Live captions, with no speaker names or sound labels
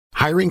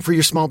Hiring for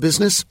your small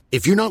business?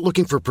 If you're not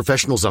looking for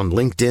professionals on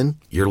LinkedIn,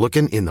 you're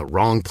looking in the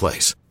wrong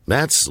place.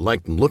 That's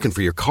like looking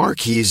for your car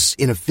keys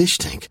in a fish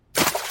tank.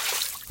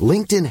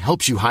 LinkedIn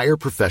helps you hire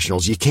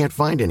professionals you can't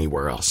find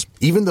anywhere else,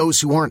 even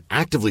those who aren't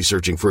actively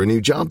searching for a new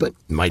job but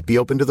might be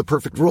open to the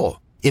perfect role.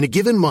 In a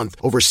given month,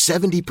 over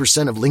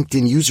 70% of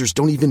LinkedIn users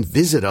don't even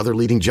visit other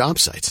leading job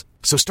sites.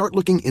 So start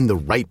looking in the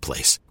right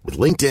place. With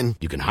LinkedIn,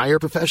 you can hire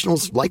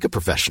professionals like a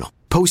professional.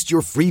 Post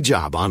your free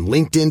job on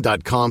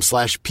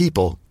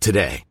linkedin.com/people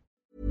today.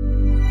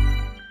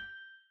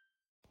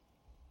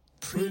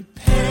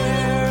 Prepare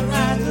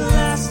at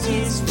last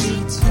his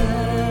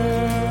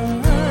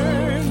return.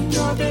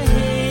 Your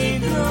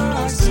behavior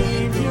our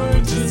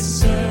Savior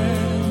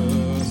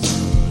discerns.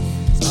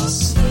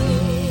 Thus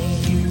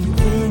serve you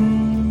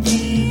in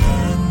the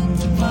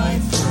end, my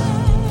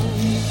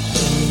friend.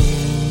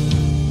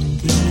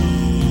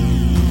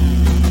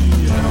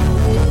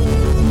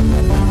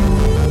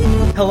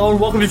 Hello and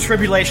welcome to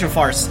Tribulation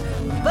Farce.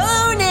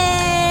 Bonus.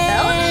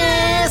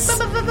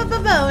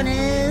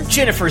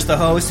 Jennifer's the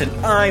host,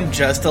 and I'm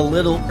just a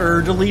little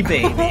erdly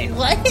baby.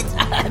 What?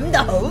 I'm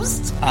the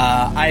host.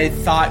 I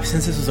thought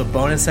since this was a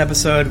bonus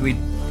episode, we'd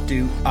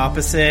do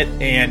opposite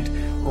and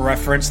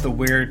reference the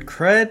weird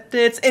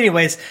credits.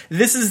 Anyways,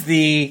 this is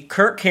the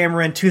Kirk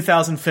Cameron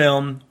 2000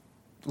 film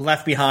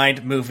Left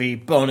Behind movie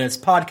bonus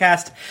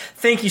podcast.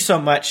 Thank you so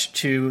much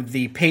to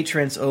the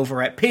patrons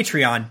over at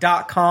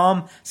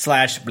patreon.com/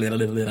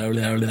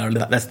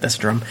 that's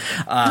drum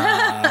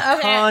Okay.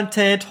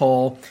 content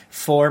hole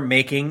for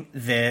making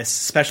this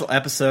special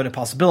episode a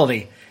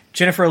possibility.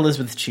 Jennifer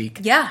Elizabeth Cheek.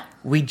 Yeah.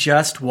 We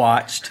just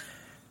watched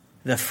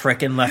the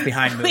frickin' Left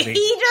Behind movie.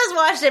 We just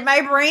watched it.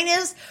 My brain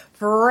is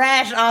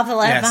fresh off the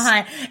Left Yes.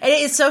 Behind. And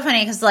it's so funny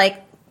because, like,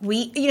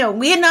 we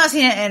had not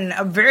seen it in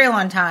a very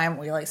long time.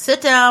 We, like,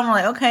 sit down. We're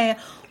like, okay,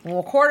 we'll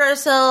record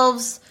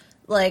ourselves,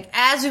 like,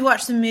 as we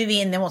watch the movie,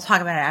 and then we'll talk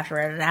about it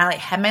afterward. And I, like,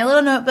 had my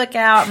little notebook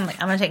out. I'm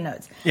like, I'm going to take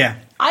notes. Yeah.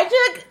 I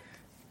took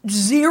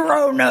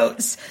 0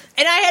 notes,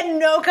 and I had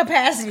no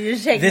capacity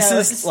to take notes.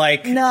 This is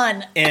like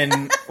none.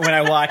 And when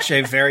I watch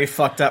a very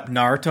fucked up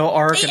Naruto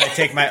arc and I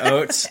take my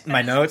notes,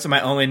 and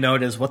my only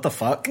note is what the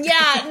fuck?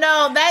 Yeah,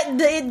 no,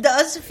 it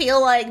does feel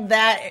like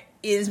that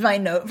is my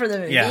note for the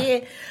movie. Yeah.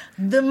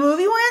 The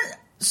movie went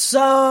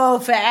so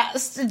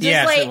fast. Just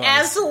Yes, it like was.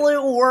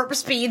 absolute warp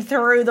speed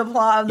through the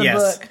plot of the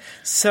book.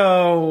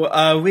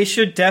 So we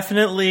should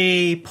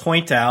definitely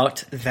point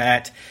out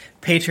that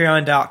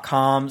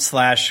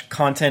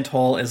patreon.com/content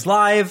hole is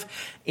live,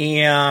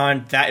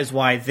 and that is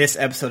why this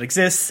episode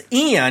exists.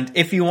 And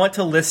if you want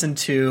to listen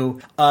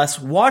to us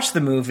watch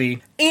the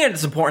movie, and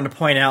it's important to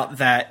point out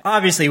that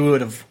obviously we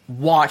would have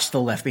watched the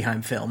Left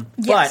Behind film,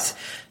 Yes. but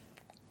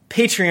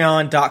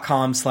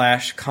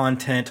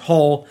patreon.com/content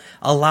hole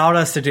allowed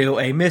us to do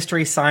a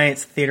Mystery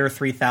Science Theater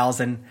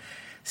 3000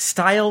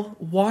 style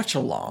watch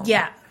along.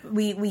 Yeah,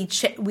 we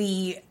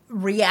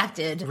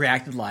reacted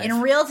live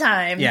in real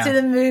time Yeah. to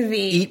the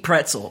movie. Eat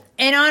pretzel.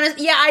 And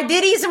I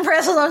did eat some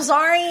pretzels. I'm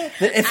sorry.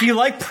 If you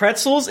like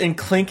pretzels and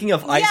clinking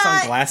of ice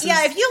on glasses,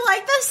 Yeah, if you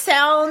like the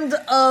sound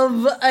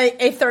of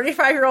a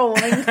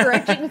 35-year-old woman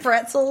correcting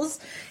pretzels,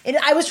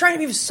 I was trying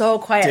to be so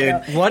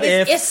quiet. Dude, though.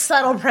 It's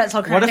subtle pretzel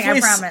what correcting, if we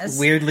I promise.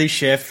 weirdly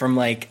shift from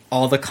like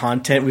all the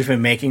content we've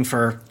been making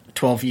for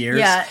 12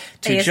 years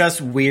to just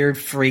weird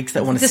freaks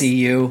that want to see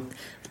you?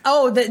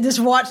 Oh, just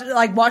watch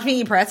me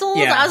eat pretzels?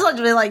 Yeah. I was like,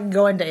 really, like,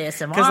 go into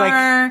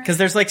ASMR. Because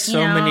there's like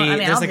so many.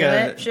 There's I'll like do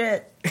a it.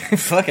 Shit.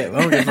 fuck it.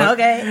 Well, we're gonna-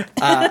 Okay.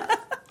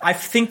 I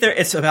think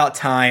it's about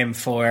time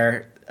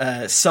for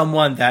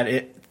someone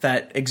that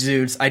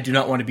exudes I do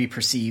not want to be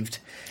perceived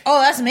Oh,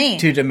 that's me.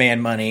 to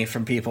demand money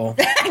from people.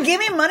 Give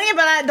me money,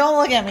 but don't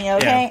look at me,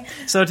 okay? Yeah.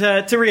 So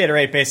to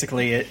reiterate,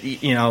 basically,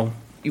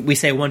 we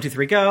say 1, 2,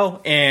 3,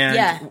 go,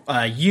 and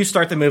you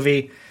start the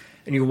movie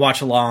and you watch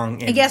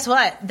along. And guess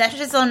what? That's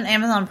just on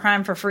Amazon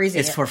Prime for free.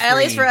 It's for At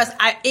least free. for us.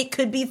 It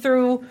could be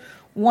through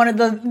one of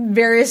the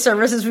various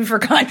services we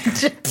forgot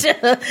to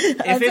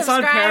If it's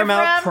on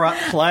Paramount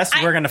Plus,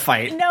 we're going to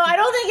fight. No, I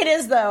don't think it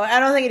is, though.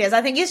 I don't think it is.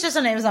 I think it's just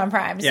on Amazon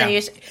Prime. So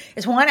Yeah.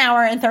 it's 1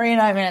 hour and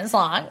 39 minutes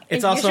long.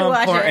 It's You also should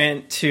watch it.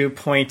 important to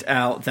point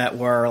out that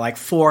we're like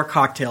 4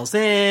 cocktails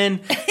in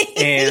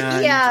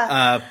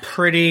and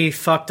pretty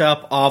fucked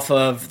up off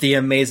of the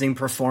amazing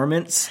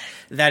performance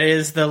that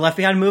is the Left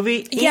Behind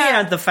movie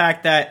and the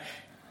fact that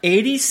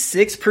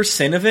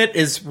 86% of it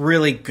is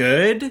really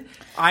good.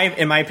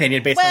 In my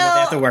opinion, based on what they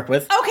have to work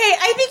with. Okay,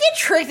 I think it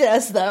tricked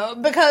us though,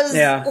 because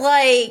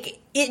like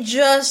it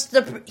just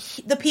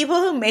the people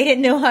who made it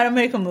know how to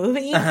make a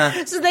movie,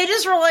 so they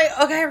just were like,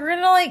 okay, we're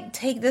gonna like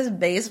take this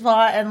base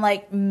plot and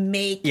like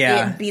make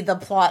it be the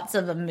plots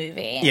of a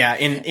movie. Yeah,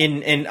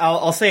 and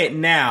I'll say it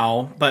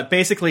now, but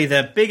basically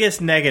the biggest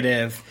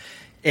negative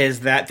is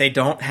that they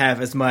don't have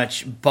as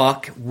much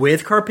buck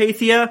with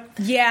Carpathia.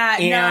 Yeah,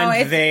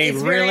 and it's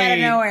really out of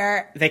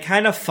nowhere. They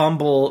kind of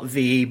fumble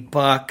the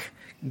buck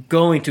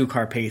going to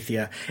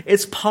Carpathia.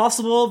 It's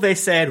possible they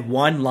said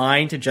one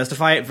line to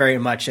justify it, very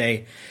much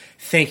a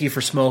thank you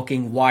for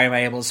smoking. Why am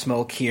I able to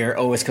smoke here?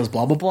 Oh, it's because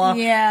blah, blah, blah.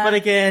 Yeah. But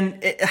again,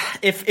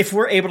 if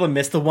we're able to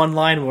miss the one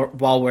line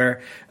while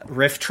we're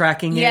riff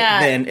tracking it,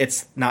 then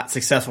it's not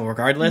successful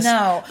regardless.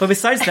 No. But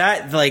besides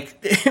that, like,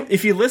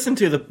 if you listen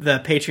to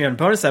the Patreon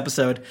bonus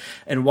episode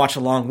and watch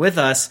along with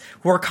us,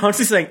 we're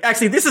constantly saying,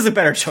 actually, this is a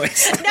better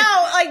choice.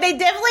 No, like, they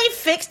definitely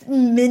fixed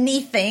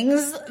many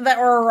things that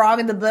were wrong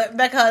in the book,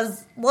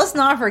 because let's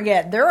not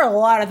forget, there are a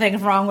lot of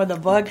things wrong with the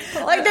book.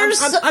 Like,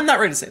 I'm not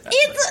ready to say that.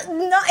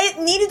 It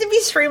needed to be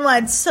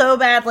streamlined so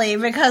badly,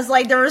 because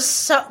like there were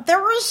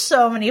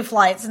so many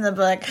flights in the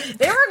book.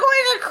 They were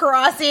going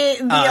across the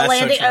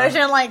Atlantic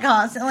Ocean like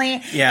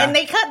constantly, and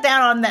they cut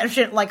down on that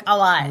shit like a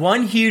lot.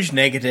 One huge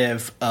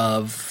negative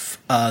of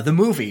the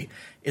movie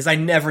is I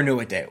never knew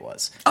what day it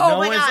was. No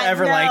one's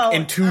ever like,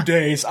 in 2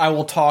 days I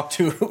will talk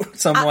to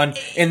someone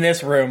in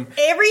this room.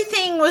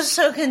 Everything was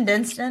so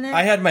condensed in it.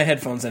 I had my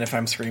headphones in if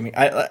I'm screaming.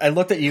 I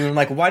looked at you and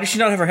like, why does she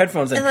not have her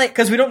headphones in?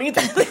 Because we don't need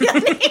them.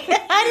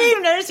 I didn't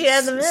even notice you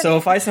had them in. So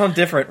if I sound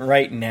different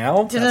right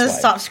now, just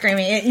stop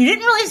screaming. You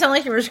didn't really sound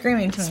like you were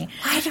screaming to me.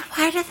 Why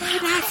do they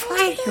not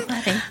fight you,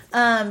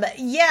 buddy?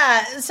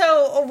 Yeah.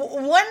 So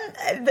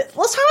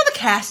let's talk about the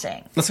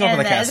casting. Let's talk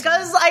about the casting,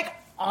 because like,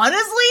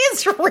 honestly,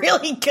 it's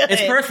really good.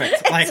 It's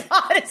perfect. It's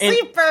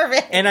honestly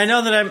perfect. And I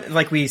know that I'm,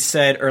 like we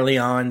said early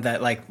on,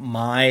 that like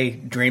my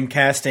dream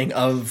casting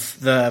of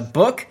the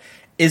book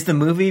is the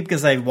movie,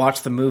 because I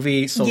watched the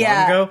movie so long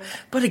ago.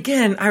 But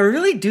again, I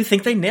really do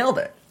think they nailed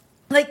it.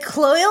 Like,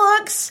 Chloe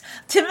looks,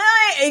 Tim and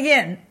I,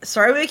 again,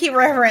 sorry we keep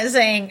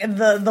referencing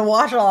the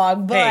watch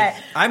along, but... Hey,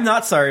 I'm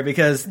not sorry,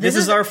 because this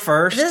is our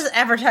first... This is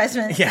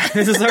advertisement. Yeah,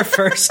 this is our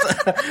first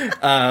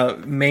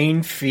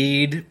main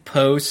feed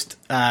post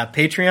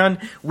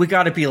Patreon. We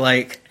gotta be,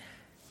 like,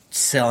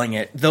 selling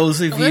it.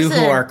 Those of you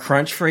who are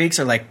crunch freaks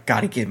are like,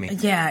 gotta give me.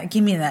 Yeah,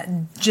 give me that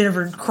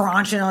Jennifer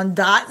crunching on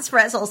dots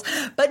pretzels.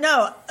 But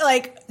no,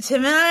 like,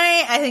 Tim and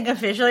I think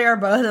officially are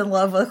both in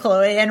love with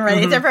Chloe and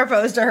ready to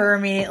propose to her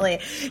immediately.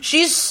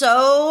 She's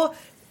so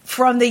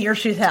from the year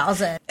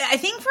 2000. I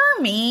think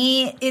for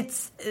me,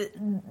 it's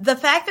the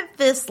fact that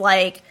this,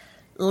 like,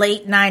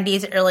 late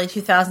 90s, early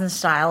 2000s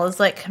style is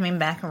like coming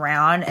back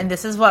around, and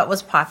this is what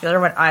was popular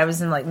when I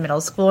was in like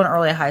middle school and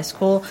early high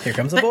school. Here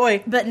comes a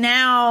boy. But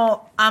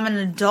now I'm an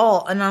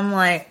adult and I'm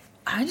like,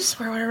 I just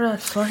wear whatever the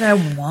fuck I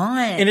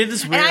want. And it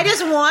is weird. And I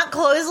just want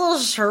Chloe's little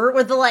shirt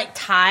with the like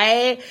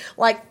tie,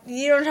 like,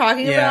 you know what I'm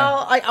talking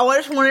about? Like, I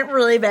just want it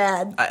really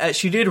bad.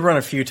 She did run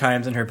a few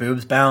times and her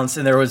boobs bounce,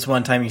 and there was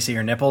one time you see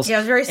her nipples. Yeah, it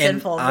was very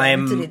sinful to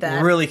do that.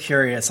 I'm really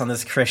curious on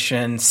this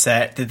Christian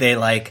set, did they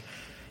like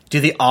do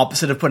the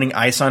opposite of putting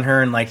ice on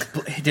her and like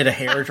did a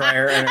hair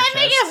dryer in her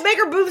chest? Make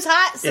her boobs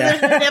hot so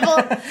there's no nipple.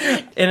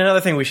 And another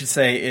thing we should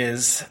say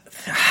is,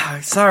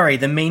 sorry,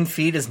 the main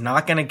feed is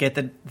not going to get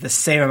the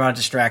same amount of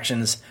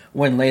distractions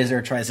when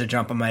Laser tries to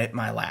jump on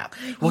my lap.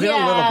 We'll get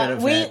a little bit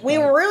of it. We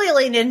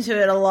really leaned into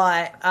it a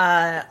lot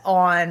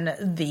on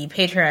the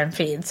Patreon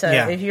feed. So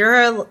if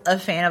you're a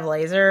fan of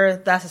Laser,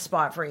 that's a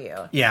spot for you.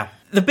 Yeah.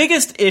 The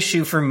biggest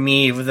issue for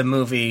me with the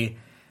movie,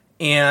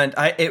 and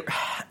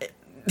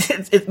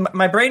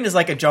my brain is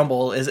like a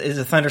jumble, is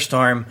a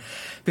thunderstorm,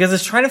 because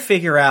it's trying to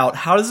figure out,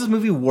 how does this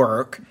movie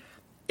work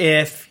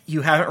if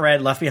you haven't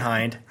read Left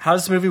Behind? How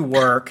does this movie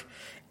work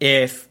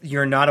if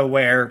you're not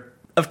aware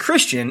of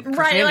Christianity?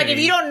 Right, like if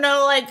you don't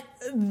know like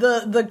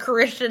the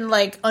Christian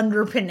like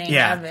underpinning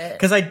of it.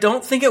 Because I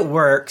don't think it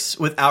works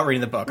without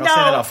reading the book. I'll say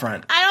that up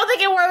front. I don't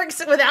think it works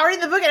without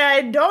reading the book, and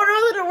I don't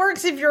know that it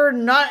works if you're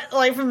not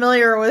like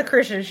familiar with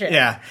Christian shit.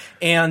 Yeah.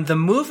 And the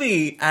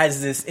movie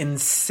has this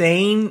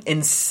insane.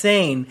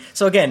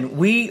 So again,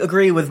 we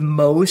agree with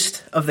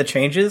most of the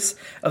changes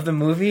of the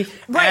movie.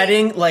 Right.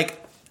 Adding like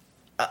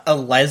a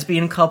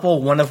lesbian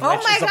couple, one of which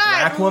is a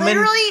black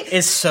woman,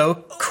 is so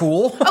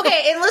cool.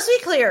 Okay, and let's be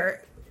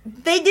clear.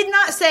 They did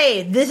not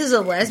say this is a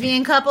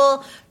lesbian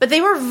couple, but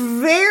they were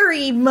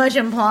very much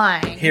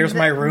implying. Here's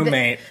my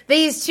roommate.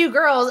 These two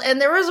girls, and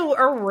there was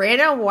a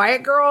random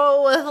white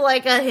girl with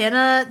like a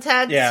henna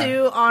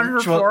tattoo on her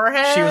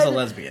forehead. She was a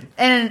lesbian,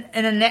 and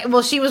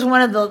she was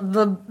one of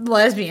the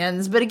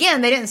lesbians. But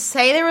again, they didn't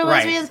say they were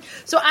lesbians,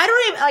 so I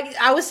don't even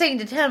like. I was saying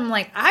to Tim,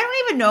 like, I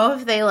don't even know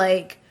if they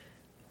like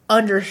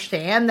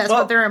understand that's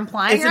what they're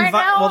implying right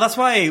now. Well, that's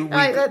why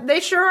they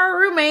sure are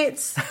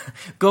roommates.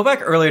 Go back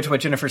earlier to what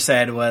Jennifer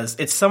said, was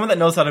it's someone that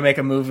knows how to make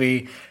a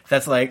movie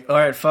that's like, all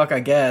right, fuck, I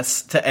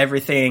guess, to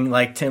everything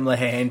like Tim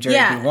LaHaye and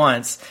Jerry B.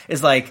 wants.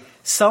 Is like,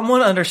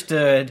 someone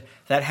understood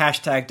that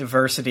hashtag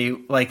diversity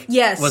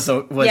was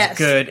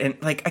good, and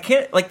like, I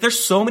can't, like,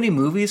 there's so many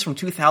movies from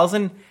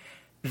 2000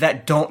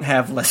 that don't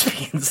have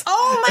lesbians.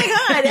 Oh my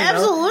god,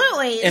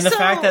 absolutely. And the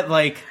fact that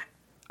like,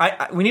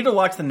 we need to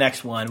watch the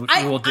next one, which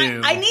we will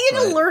do. I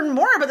needed to learn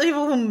more about the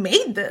people who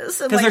made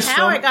this and like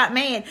how it got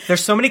made.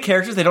 There's so many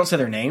characters, they don't say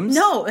their names.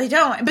 No, they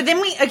don't. But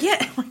then Tim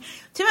and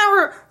I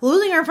were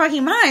losing our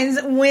fucking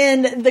minds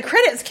when the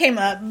credits came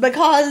up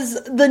because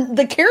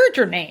the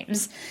character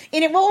names.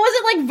 And what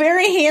was it, like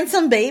Very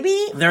Handsome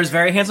Baby? There's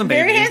Very Handsome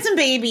Baby. Very Handsome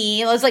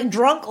Baby. It was like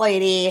Drunk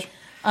Lady.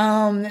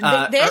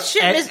 That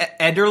shit is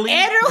Ederly.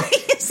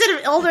 Ederly instead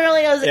of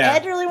elderly. I was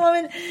Ederly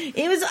woman.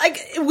 It was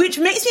like, which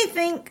makes me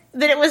think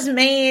that it was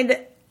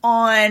made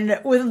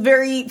with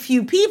very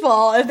few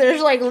people. If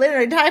there's like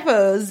literary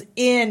typos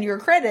in your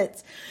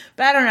credits.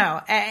 But I don't know.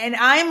 And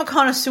I'm a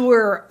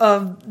connoisseur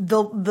of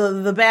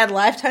the bad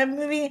Lifetime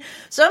movie.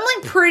 So I'm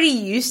like pretty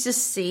used to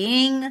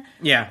seeing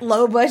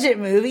low budget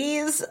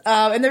movies.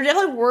 And there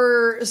definitely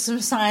were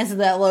some signs of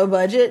that low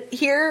budget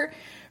here.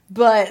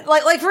 But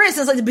like for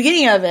instance, like the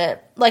beginning of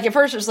it, like at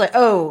first it was like,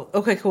 oh,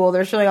 okay, cool.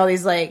 They're showing all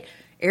these like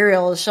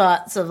aerial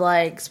shots of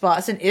like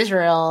spots in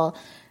Israel.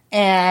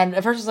 And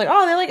at first it's like,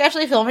 oh, they're like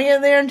actually filming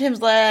it there. And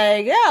Tim's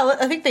like, yeah,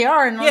 I think they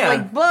are. And I was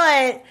like,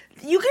 but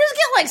you could just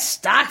get like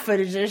stock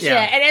footage and shit.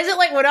 And as it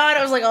like went on,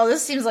 I was like, oh,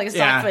 this seems like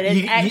stock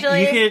footage.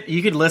 Actually,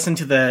 you could listen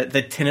to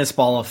the tennis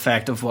ball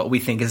effect of what we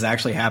think is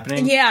actually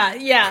happening.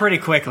 Yeah. Pretty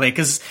quickly,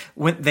 because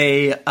when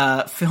they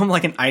film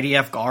like an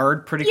IDF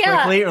guard pretty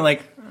quickly, or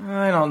like,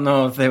 I don't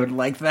know if they would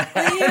like that.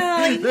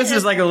 Yeah, this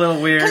is like a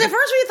little weird. Because at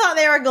first we thought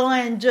they were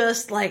going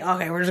just like,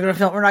 okay, we're just going to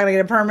film. We're not going to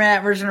get a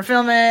permit. We're just going to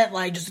film it.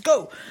 Like, just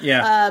go.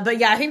 Yeah. But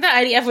yeah, I think the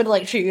IDF would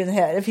like shoot you in the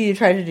head if you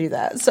tried to do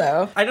that.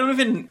 So I don't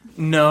even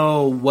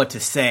know what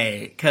to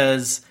say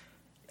because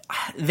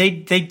they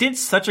did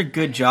such a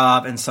good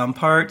job in some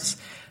parts,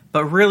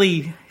 but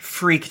really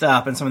freaked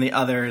up in some of the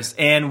others.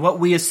 And what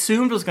we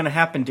assumed was going to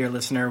happen, dear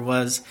listener,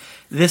 was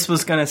this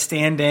was going to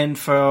stand in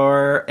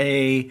for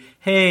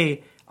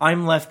hey,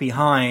 I'm left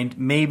behind.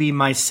 Maybe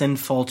my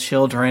sinful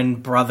children,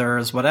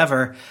 brothers,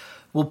 whatever,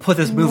 will put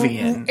this movie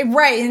in.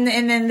 Right, and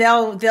then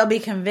they'll be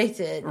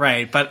convicted.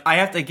 Right, but I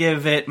have to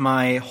give it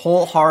my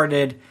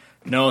wholehearted,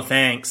 no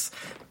thanks,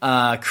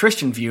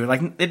 Christian view.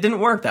 Like, it didn't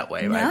work that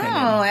way, in my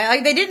opinion.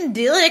 Like, they didn't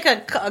do, like,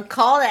 a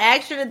call to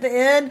action at the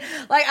end.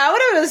 Like, I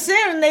would have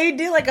assumed they'd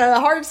do, like, a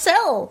hard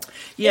sell.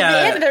 Yeah. At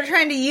the end, they're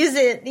trying to use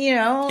it,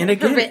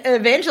 for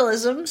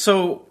evangelism.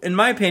 So, in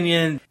my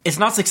opinion, it's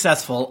not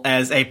successful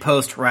as a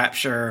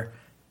post-rapture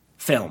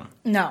film.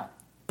 No.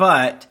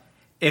 But,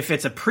 if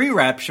it's a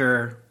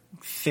pre-rapture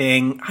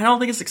thing, I don't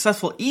think it's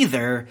successful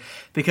either,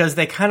 because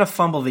they kind of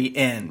fumble the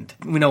end.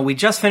 We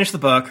just finished the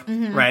book,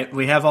 right?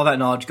 We have all that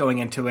knowledge going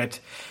into it.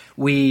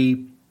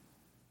 We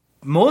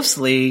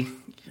mostly,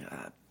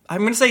 I'm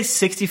going to say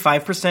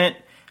 65%,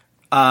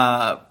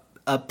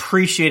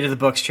 appreciated the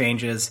book's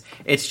changes.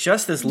 It's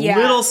just this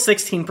little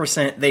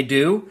 16% they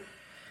do.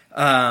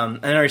 I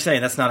know you're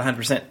saying that's not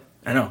 100%.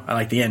 I know, I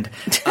like the end.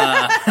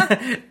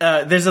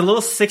 There's a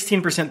little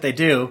 16% they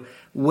do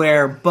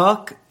where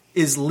Buck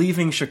is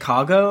leaving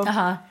Chicago,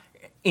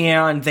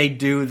 and they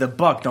do the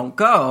Buck don't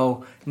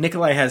go.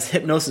 Nikolai has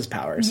hypnosis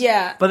powers.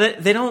 Yeah.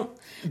 But they don't...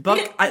 Buck...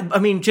 I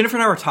mean, Jennifer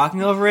and I were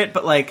talking over it,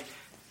 but like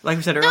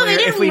we said earlier,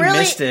 if we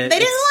missed it... They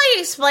didn't,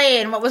 like,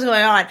 explain what was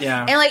going on.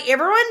 Yeah. And, like,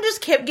 everyone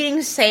just kept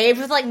getting saved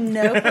with, like,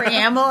 no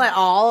preamble at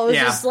all. It was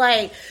just,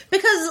 like...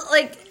 Because,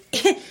 like,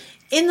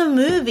 in the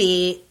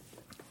movie,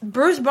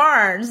 Bruce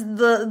Barnes,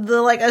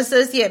 the like,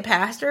 associate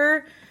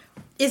pastor...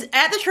 is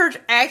at the church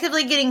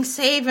actively getting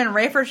saved when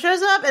Rayford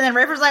shows up, and then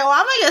Rayford's like, well,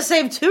 I'm gonna get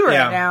saved too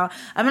now.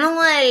 I'm gonna,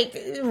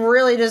 like,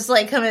 really just,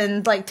 like, come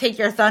and, like, take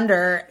your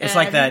thunder. It's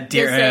like that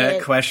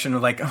question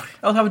of, like,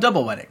 I'll have a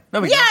double wedding.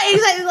 No,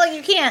 exactly. Like,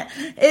 you can't.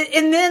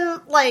 And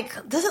then, like,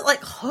 does it,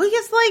 like, Chloe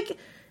gets, like...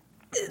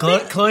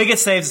 Chloe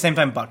gets saved at the same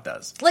time Buck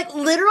does. Like,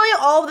 literally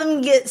all of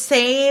them get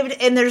saved,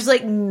 and there's,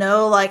 like,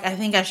 no, like, I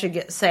think I should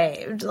get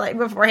saved, like,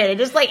 beforehand. It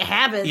just, like,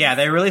 happens. Yeah,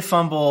 they really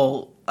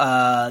fumble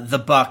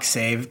the Buck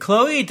save.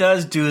 Chloe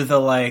does do the,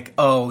 like,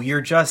 oh, you're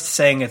just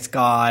saying it's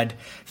God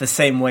the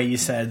same way you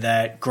said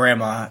that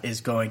Grandma is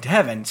going to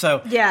heaven.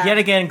 So, yet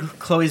again,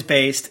 Chloe's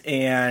based,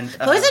 and...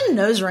 Chloe's a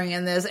nose ring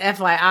in this,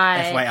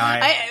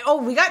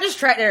 FYI. We got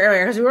distracted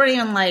earlier, because we weren't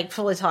even, like,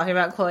 fully talking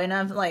about Chloe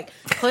enough. Like,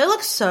 Chloe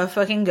looks so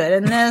fucking good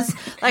in this.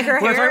 Like, her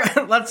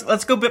hair...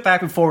 Let's go a bit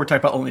back and forward, talk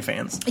about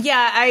OnlyFans.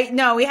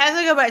 Yeah, we have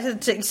to go back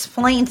to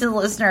explain to the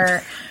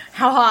listener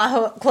how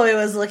hot Chloe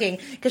was looking.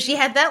 Because she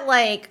had that,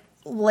 like,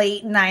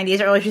 late 90s,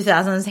 early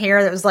 2000s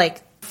hair that was,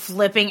 like,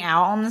 flipping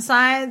out on the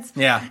sides.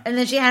 Yeah. And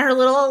then she had her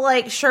little,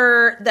 like,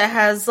 shirt that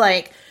has,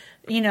 like,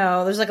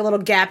 there's, like, a little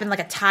gap in, like,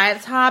 a tie at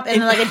the top,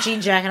 and then, like, a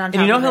jean jacket on top of it.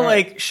 And you know how,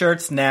 like,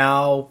 shirts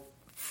now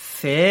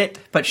fit,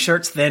 but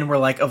shirts then were,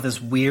 like, of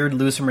this weird,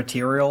 looser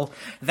material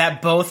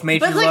that both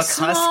made you look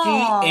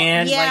husky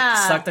and, like,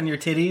 sucked on your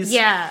titties?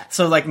 Yeah.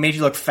 So, like, made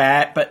you look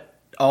fat, but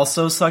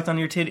also sucked on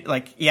your titty.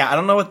 Like, I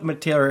don't know what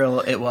material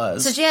it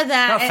was. So she had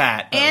that. Not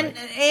fat.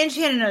 And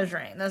she had a nose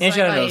ring. That's and she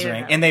had a nose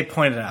ring. And they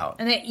pointed it out.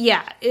 And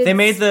they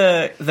made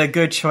the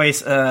good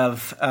choice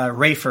of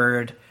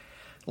Rayford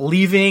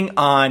leaving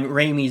on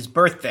Raimi's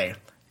birthday.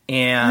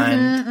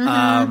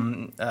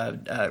 And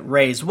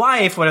Ray's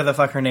wife, whatever the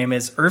fuck her name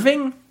is,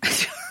 Irving?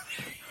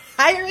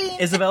 Irene.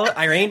 Isabella?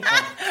 Irene?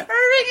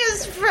 Irving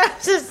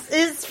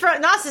is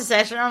from not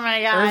Succession. Oh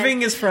my god.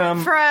 Irving is from...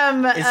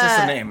 It's just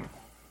a name.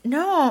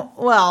 No,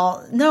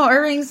 well, no,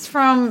 Irving's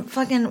from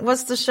fucking,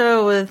 what's the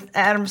show with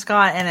Adam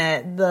Scott in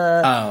it?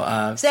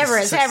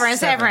 Severance. I almost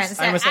said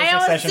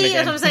Succession see, again.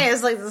 that's what I'm saying.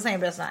 It's like the same,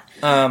 but it's not.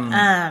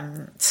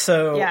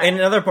 So, Yeah. and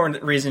another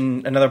important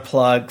reason, another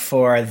plug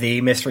for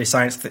the Mystery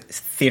Science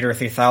Theater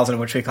 3000,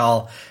 which we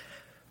call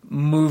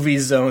Movie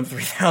Zone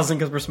 3000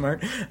 because we're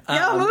smart.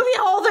 No, Movie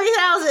Hole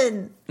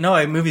 3000.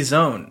 No, Movie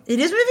Zone. It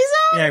is Movie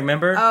Zone? Yeah,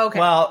 remember? Oh, okay.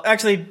 Well,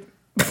 actually,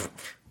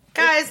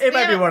 Guys, it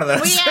might be one of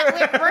those.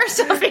 we're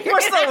still figuring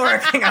we're still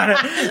working on it.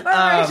 We're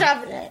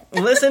workshopping it.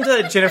 Listen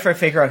to Jennifer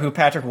figure out who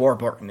Patrick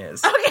Warburton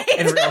is. Okay,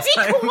 in it's real gonna be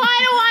time. quite a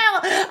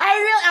while.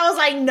 I was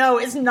like, no,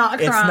 it's not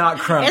Crump. It's not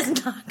Crump.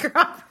 It's not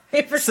Crump.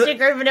 For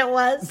sticker, but it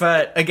was.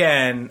 But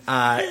again,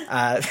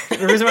 the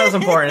reason why it's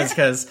important is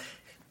because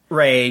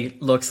Ray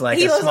looks like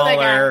He a looks like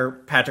smaller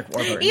Patrick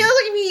Warburton. He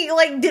looks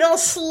like he did a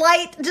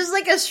slight, just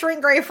like a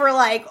shrink ray for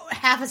like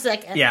half a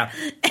second. Yeah.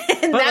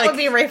 And But, that like, would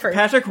be Rayford.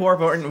 Patrick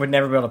Warburton would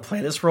never be able to play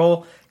this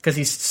role because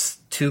he's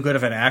too good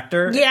of an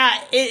actor. Yeah,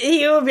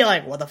 he would be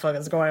like, what the fuck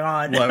is going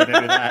on? Why would I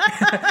do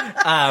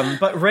that?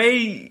 But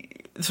Ray,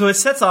 so it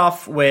sets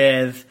off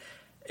with,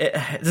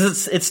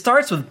 it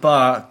starts with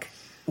Buck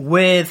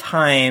with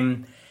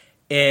Haim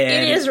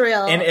in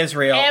Israel. In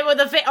Israel. And with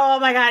the oh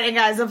my god, and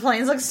guys, the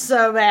planes look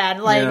so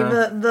bad. Like,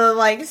 Yeah. the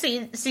like,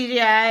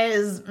 CGI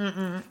is,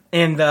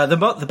 And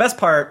the best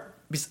part,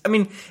 I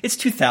mean, it's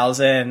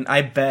 2000.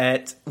 I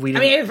bet we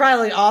didn't. it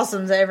probably looked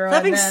awesome to everyone.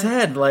 That being then.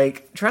 said,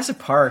 like, Jurassic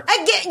Park.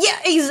 Yeah,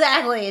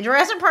 exactly.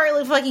 Jurassic Park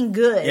looked fucking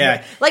good.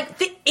 Yeah. Like,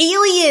 the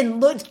Alien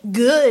looked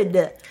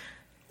good.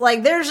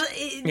 Like, there's...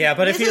 Yeah,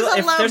 but if this is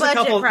there's a low-budget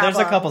couple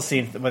problem.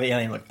 scenes where the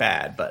alien looked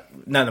bad, but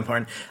not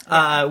important.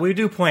 We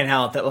do point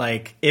out that,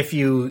 like, if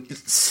you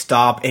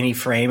stop any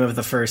frame of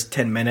the first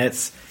 10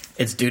 minutes,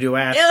 it's doo-doo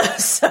ass.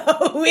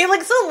 It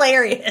looks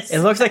hilarious. It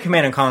looks like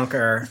Command and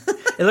Conquer.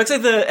 It looks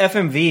like the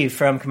FMV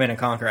from Command and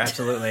Conquer,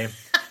 absolutely.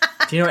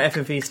 Do you know what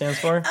FMV stands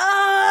for?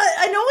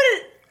 I know what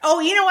it... Oh,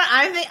 you know what?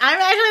 I'm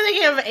actually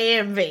thinking of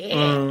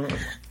AMV.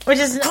 Which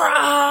is...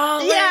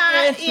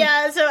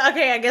 Yeah. So,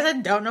 okay, I guess I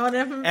don't know what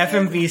FMV is.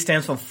 FMV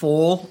stands for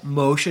Full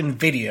Motion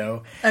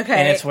Video. Okay.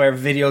 And it's where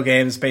video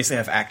games basically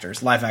have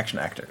actors, live action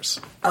actors.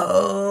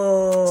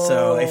 Oh.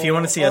 So if you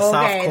want to see a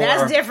softcore... Okay,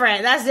 that's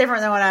different. That's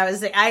different than what I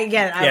was thinking.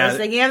 I was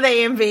thinking of the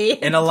AMV.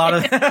 And a lot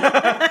of...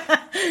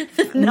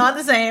 Not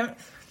the same.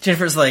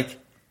 Jennifer's like,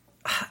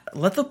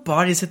 let the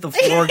bodies hit the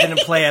floor didn't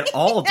play at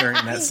all during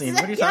that scene.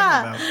 What are you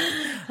talking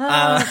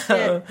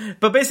about?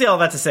 But basically all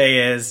that to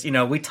say is,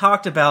 we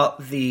talked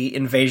about the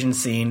invasion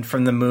scene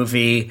from the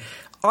movie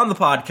on the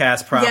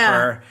podcast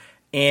proper,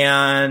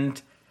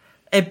 and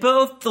it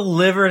both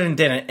delivered and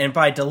didn't. And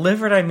by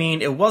delivered, I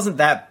mean it wasn't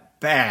that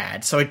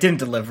bad, so it didn't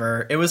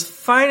deliver. It was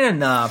fine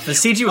enough. The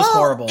CG was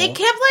horrible. It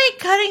kept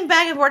cutting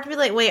back and forth to be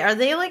like, wait, are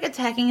they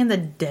attacking in the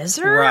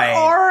desert Right.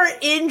 or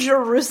in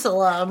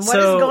Jerusalem? What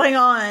is going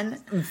on?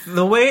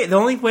 The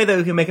only way that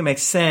we can make it make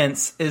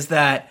sense is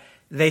that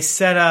they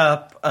set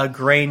up a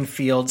grain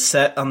field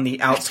set on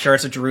the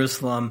outskirts of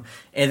Jerusalem,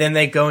 and then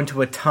they go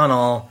into a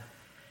tunnel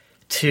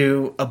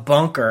to a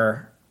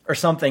bunker or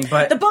something.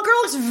 But The bunker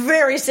looks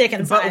very sick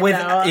inside,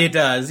 though. it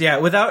does, yeah.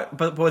 Without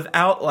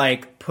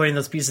putting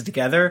those pieces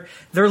together,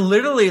 they're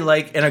literally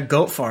in a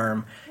goat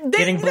farm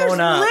getting blown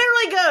up.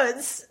 Literally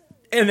goats.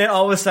 And then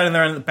all of a sudden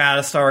they're in the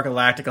Battlestar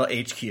Galactica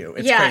HQ.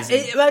 It's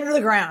crazy. Under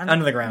the ground.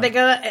 Under the ground. They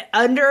go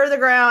under the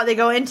ground. They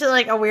go into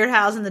a weird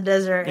house in the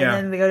desert, and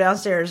then they go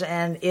downstairs,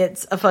 and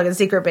it's a fucking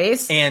secret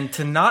base. And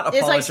to not apologize,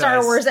 It's like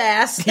Star Wars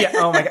ass. Yeah.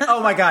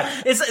 Oh my god.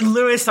 It's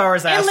literally Star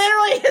Wars ass. It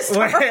literally is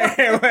Star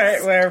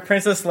Wars. where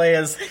Princess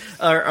Leia's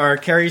or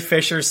Carrie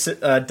Fisher's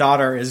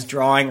daughter is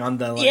drawing on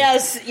the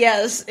Yes,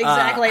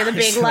 exactly. The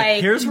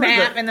big here's where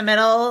map in the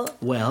middle.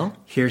 Well,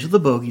 here's where the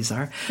bogeys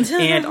are,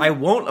 and I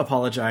won't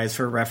apologize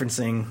for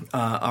referencing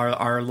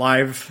our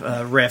live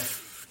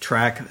riff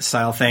track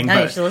style thing. No,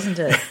 but you should listen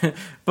to it.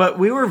 But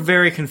we were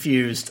very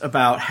confused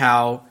about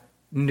how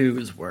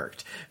news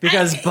worked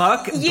because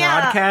Buck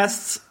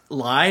broadcasts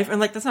live,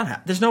 and that's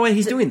not there's no way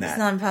he's doing that. It's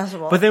not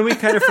impossible. But then we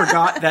kind of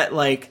forgot that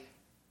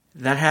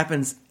that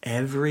happens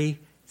every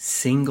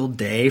single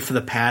day for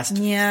the past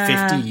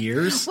 50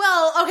 years.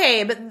 Well,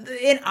 okay, but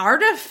in our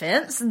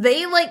defense,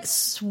 they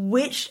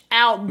switched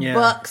out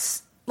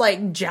Buck's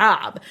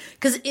job,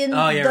 because in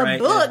the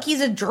book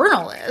he's a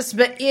journalist,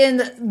 but in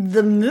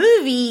the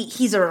movie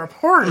he's a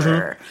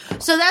reporter.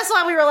 So that's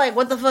why we were like,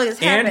 what the fuck is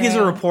happening? And he's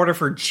a reporter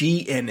for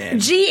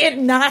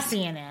GNN. Not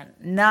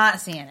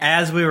CNN.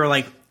 As we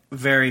were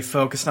very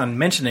focused on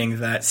mentioning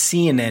that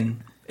CNN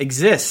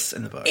exists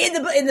in the book. In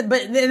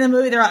the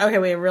movie, they're like, okay,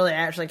 we really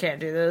actually can't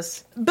do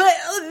this. But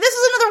this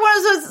is another one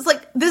of those.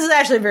 It's this is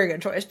actually a very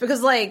good choice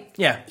because,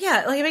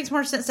 it makes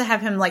more sense to have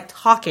him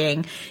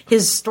talking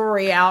his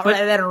story out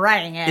rather than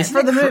writing it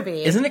for the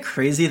movie. Isn't it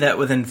crazy that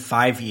within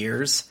 5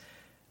 years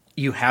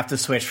you have to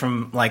switch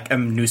from a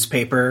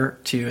newspaper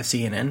to a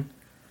CNN?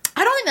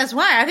 I don't think that's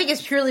why. I think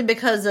it's purely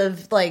because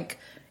of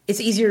it's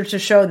easier to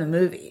show in the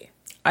movie.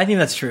 I think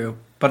that's true,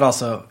 but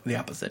also the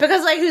opposite.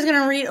 Because, like, who's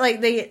gonna read, are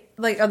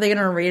they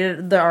gonna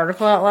read the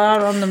article out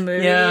loud on the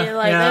movie? Yeah,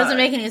 that doesn't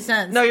make any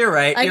sense. No, you're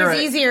right. Like,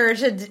 it's easier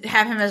to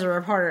have him as a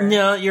reporter.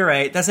 No, you're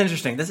right. That's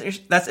interesting. That's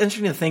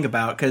interesting to think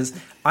about, because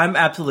I'm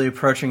absolutely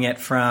approaching it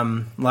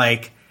from,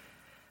 like,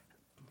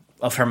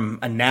 from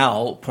a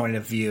now point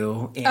of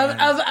view. And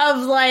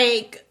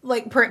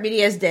of print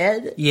media is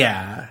dead.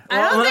 Yeah.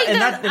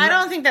 I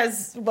don't think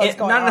that's what's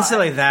going on. Not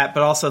necessarily that,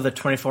 but also the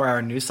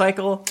 24-hour news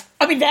cycle.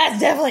 I mean, that's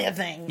definitely a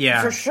thing.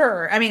 Yeah. For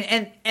sure. I mean,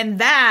 and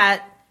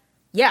that,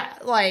 yeah,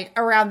 like,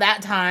 around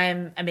that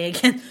time, I mean,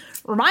 again,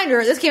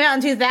 reminder, this came out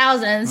in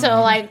 2000, so,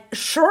 like,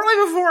 shortly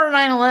before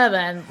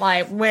 9/11,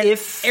 like, when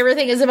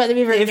everything is about to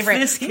be very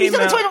different. This came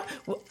out...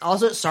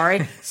 Also, sorry,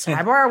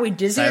 sidebar, we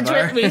did see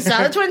we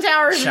saw the Twin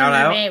Towers in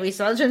the movie. We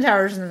saw the Twin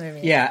Towers in the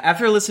movie. Yeah,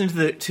 after listening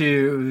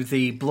to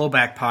the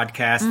Blowback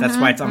podcast, that's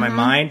why it's on my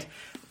mind,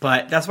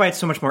 but that's why it's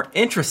so much more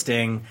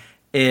interesting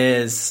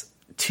is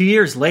 2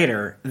 years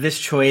later, this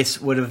choice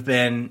would have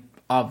been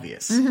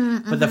obvious.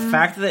 But the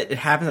fact that it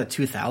happened in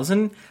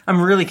 2000,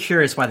 I'm really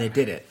curious why they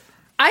did it.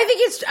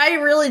 I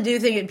really do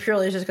think it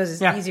purely is just because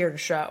it's easier to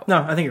show.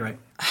 No, I think you're right.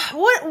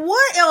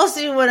 What else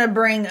do you want to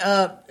bring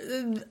up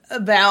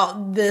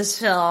about this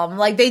film?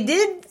 Like, the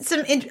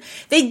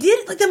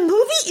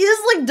movie is,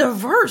 like,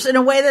 diverse in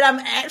a way that I'm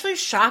actually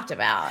shocked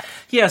about.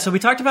 Yeah, so we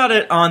talked about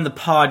it on the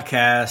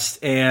podcast,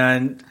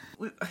 and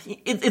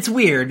it's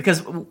weird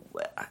because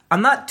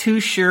I'm not too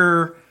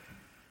sure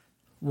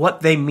what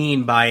they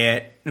mean by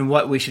it and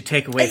what we should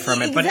take away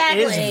from it, but it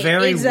is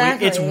very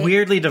it's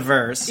weirdly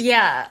diverse.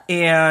 Yeah,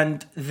 and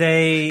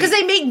because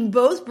they make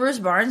both Bruce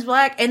Barnes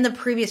black and the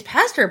previous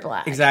pastor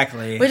black,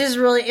 exactly, which is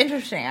really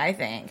interesting, I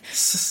think.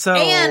 So,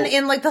 and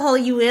in, like, the whole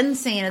UN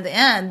scene at the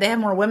end, they have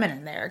more women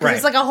in there because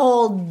it's like a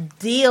whole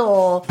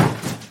deal.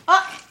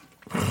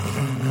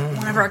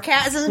 One of our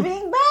cats is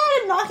being bad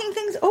and knocking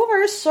things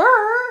over,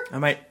 sir. I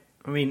might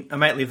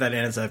leave that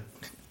in as a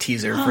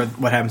teaser for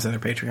what happens in their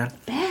Patreon.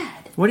 Bad.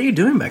 What are you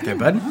doing back there,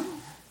 bud?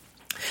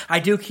 I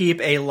do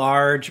keep a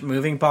large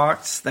moving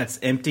box that's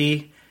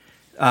empty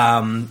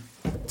to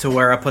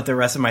where I put the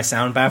rest of my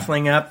sound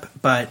baffling up.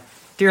 But,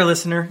 dear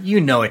listener, you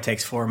know it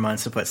takes 4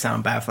 months to put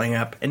sound baffling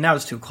up. And now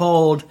it's too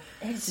cold,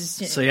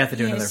 so you have to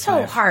do another 5. It's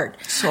so hard.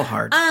 So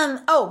hard.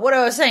 What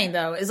I was saying,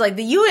 though, is, like,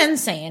 the UN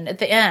scene at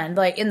the end,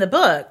 like, in the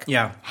book,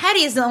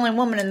 Hattie is the only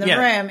woman in the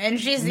room, and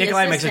she's the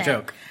Nikolai assistant. makes a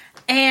joke.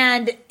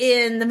 And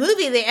in the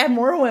movie, they add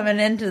more women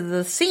into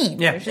the scene,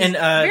 which is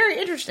very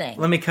interesting.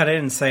 Let me cut in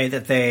and say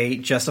that they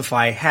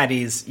justify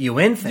Hattie's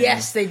UN thing.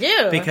 Yes, they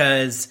do.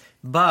 Because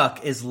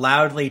Buck is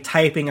loudly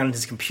typing on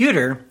his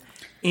computer,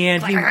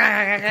 and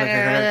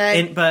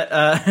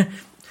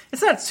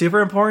it's not super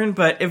important,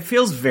 but it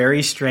feels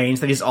very strange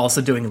that he's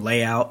also doing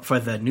layout for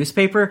the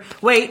newspaper.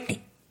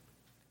 Wait.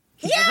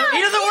 He doesn't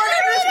work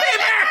at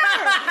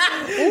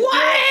the newspaper!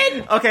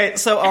 What? Okay,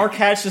 so our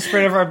cat's just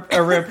spread over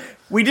our rib.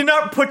 We did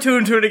not put two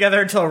and two together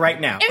until right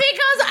now. And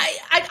because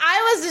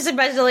I was just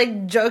about to,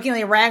 like,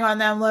 jokingly rag on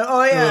them, like,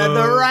 oh yeah,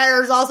 the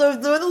writer's also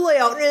doing the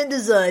layout and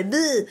design.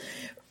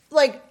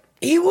 Like,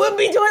 he would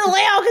be doing the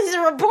layout because he's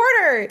a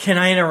reporter. Can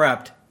I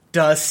interrupt?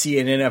 Does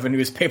CNN have a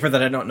newspaper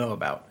that I don't know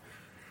about?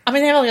 I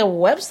mean, they have, like, a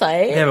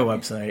website. They have a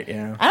website,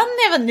 yeah. I don't think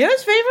they have a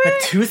newspaper.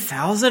 But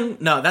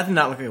 2000? No, that did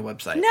not look like a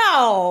website.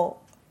 No.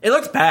 It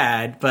looks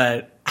bad,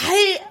 but...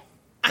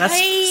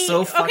 That's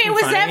so fucking okay, was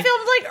funny. that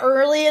filmed, like,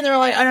 early and they're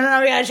like, I don't know,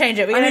 we gotta change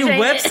it.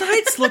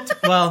 Websites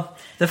looked... Well,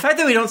 the fact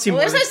that we don't see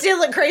more... Websites did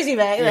look crazy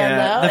back then,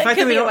 though. The fact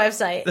that we don't,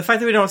 website. The fact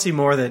that we don't see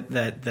more of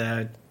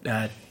the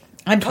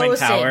Twin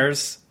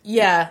Towers...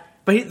 Yeah.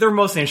 But they're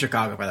mostly in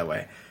Chicago, by the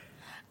way.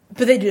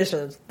 But they do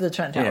show the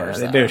Twin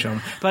Towers. Yeah, they do show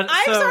them. But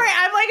I'm sorry,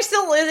 I'm, like,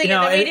 still losing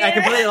it. I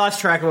completely lost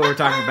track of what we're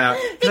talking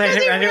about. Because I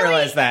didn't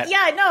realize that.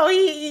 Yeah, no,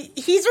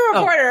 he's a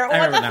reporter.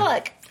 What the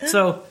fuck?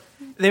 So...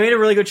 They made a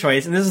really good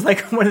choice, and this is,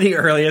 like, one of the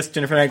earliest.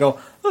 Jennifer and I go,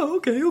 oh,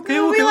 okay.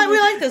 We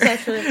like this,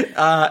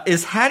 actually.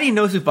 Is Hattie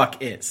knows who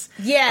Buck is.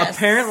 Yes.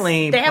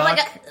 Apparently, they Buck...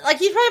 have,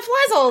 he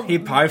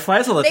probably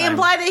flies all the time. They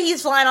imply that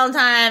he's flying all the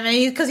time, and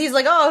because he's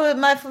like, oh,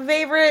 my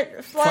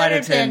favorite flight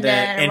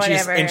attendant, or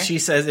whatever. And she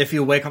says, if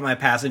you wake up my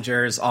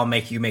passengers, I'll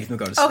make them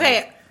go to sleep.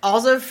 Okay,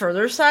 also,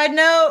 further side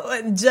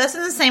note, just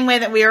in the same way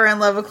that we are in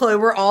love with Chloe,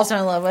 we're also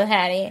in love with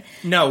Hattie.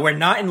 No, we're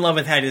not in love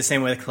with Hattie the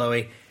same way with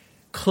Chloe.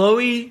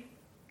 Chloe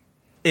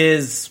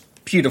is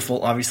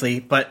beautiful, obviously,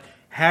 but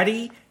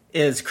Hattie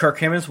is Kirk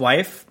Hammon's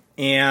wife,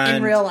 and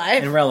in real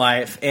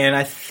life, and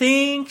I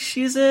think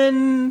she's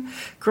in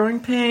Growing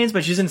Pains,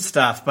 but she's in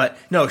stuff. But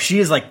no, she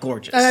is, like,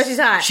 gorgeous. Oh, no, she's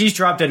hot. She's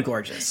drop dead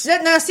gorgeous.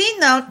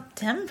 Now,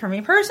 Tim, for me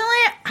personally,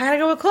 I gotta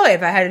go with Chloe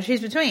if I had to choose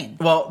between.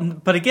 Well,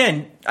 but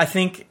again, I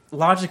think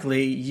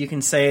logically you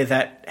can say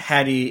that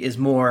Hattie is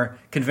more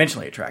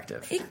conventionally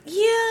attractive.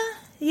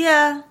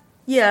 Yeah,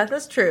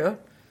 that's true.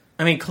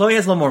 I mean, Chloe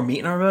has a little more meat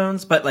in her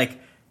bones, but, like,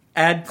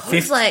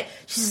 she's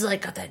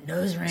like got that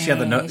nose ring. She had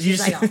the nose.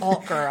 She's like a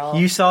alt girl.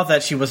 You saw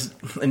that she was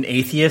an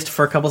atheist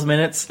for a couple of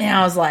minutes, and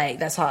I was like,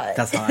 "That's hot."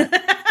 That's hot.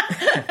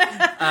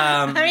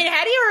 I mean,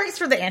 Hattie works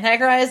for the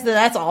Antichrist.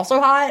 That's also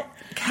hot.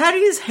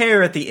 Caddy's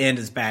hair at the end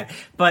is bad,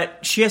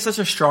 but she has such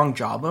a strong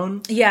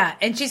jawbone. Yeah,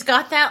 and she's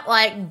got that,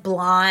 like,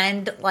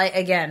 blonde, like,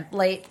 again,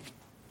 late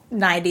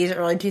 90s,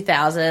 early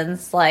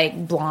 2000s,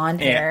 like,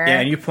 blonde hair. Yeah,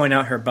 and you point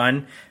out her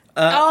bun.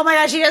 Oh my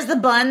gosh, she has the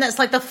bun that's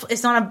like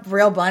it's not a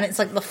real bun, it's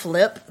like the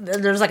flip.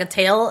 There's like a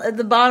tail at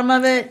the bottom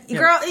of it. Yeah.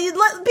 Girl, people,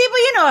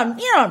 you know what I'm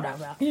talking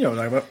about. You know what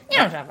I'm talking about. You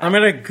know what I'm talking about. I'm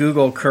going to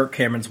Google Kirk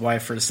Cameron's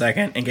wife for a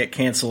second and get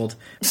canceled.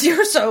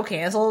 You're so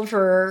canceled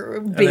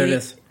for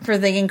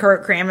thinking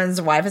Kirk Cameron's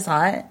wife is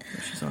hot.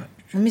 She's hot.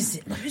 Let me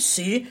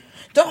see.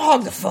 Don't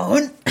hog the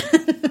phone.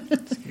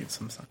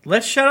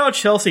 Let's shout out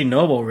Chelsea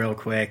Noble real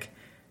quick.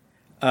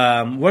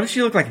 What does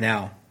she look like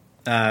now?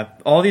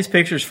 All these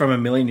pictures from a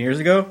million years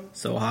ago,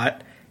 so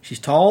hot. She's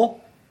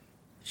tall.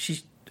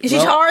 Is she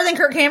taller than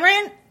Kirk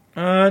Cameron?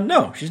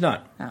 No, she's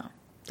not. Oh,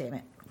 damn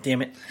it.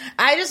 Damn it.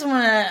 I just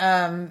want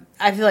to,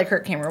 I feel like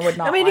Kirk Cameron would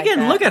not I mean, like again,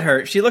 that. look at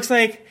her. She looks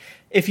like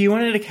if you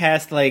wanted to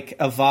cast, like,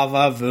 a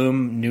Va-Va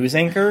Voom news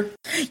anchor.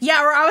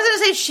 Yeah, or I was going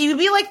to say she would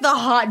be like the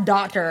hot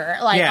doctor,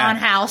 like, on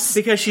House.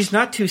 Because she's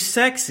not too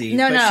sexy,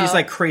 but she's,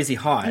 like, crazy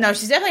hot. No,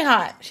 she's definitely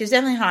hot. She's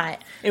definitely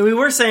hot. And we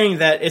were saying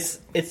that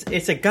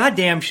it's a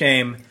goddamn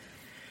shame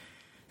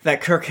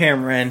that Kirk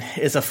Cameron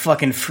is a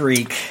fucking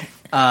freak.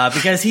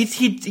 Because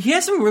he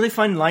has some really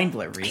fun line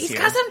deliveries. He's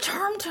got some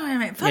charm to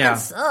him. It fucking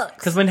sucks.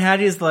 Because when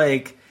Hattie's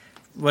like,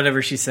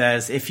 whatever she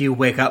says, if you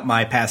wake up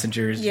my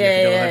passengers, you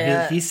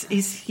have to go.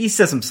 He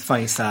says some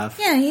funny stuff.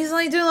 Yeah, he's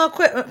like doing little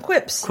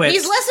quips.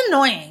 He's less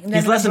annoying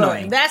than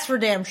annoying. That's for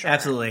damn sure.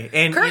 Absolutely.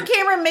 And Kirk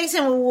Cameron makes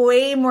him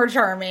way more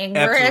charming.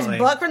 Absolutely.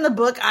 Whereas Buck from the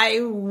book,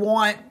 I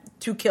want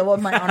to kill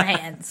with my own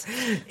hands.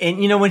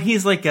 And you know when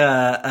he's like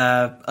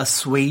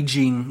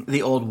assuaging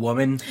the old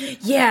woman,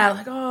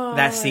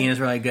 that scene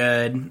is really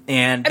good.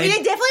 And I mean, they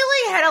definitely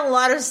had a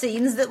lot of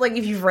scenes that, like,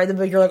 if you've read the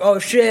book, you're like, oh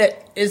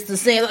shit, it's the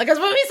same. Because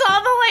when we saw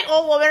the like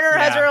old woman and her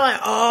husband, we're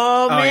like,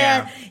 oh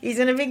man, he's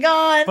gonna be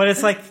gone. But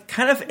it's like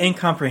kind of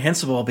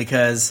incomprehensible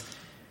because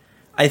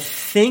I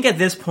think at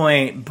this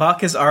point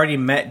Buck has already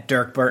met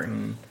Dirk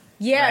Burton.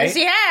 Yes, right?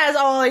 he has.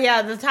 Oh,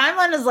 yeah. The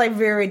timeline is, like,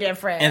 very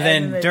different. And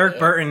then Dirk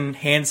Burton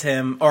hands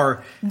him,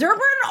 or... Dirk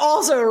Burton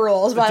also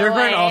rules, by the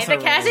way. Also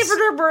the casting for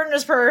Dirk Burton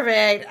is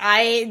perfect.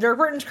 Dirk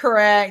Burton's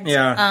correct.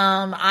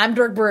 Yeah. I'm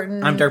Dirk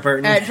Burton.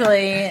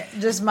 Actually,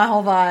 just my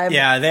whole vibe.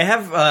 Yeah, they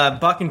have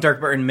Buck and Dirk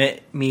Burton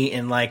meet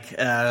in, like,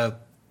 a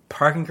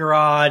parking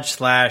garage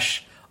 /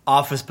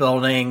 office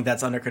building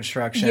that's under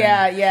construction.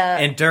 Yeah.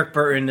 And Dirk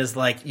Burton is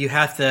like, you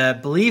have to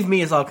believe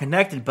me, it's all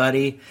connected,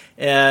 buddy.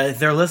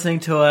 They're listening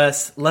to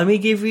us. Let me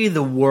give you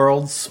the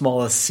world's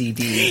smallest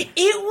CD.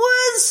 It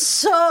was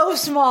so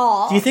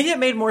small. Do you think it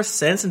made more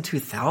sense in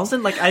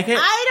 2000? Like, I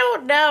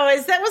don't know.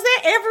 Was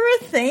that ever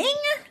a thing?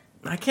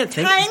 I can't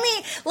think.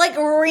 Tiny, like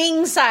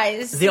ring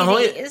size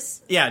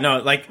CDs.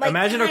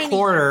 Imagine a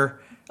quarter,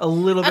 a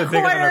little bit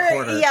bigger than a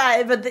quarter.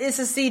 Yeah, but it's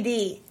a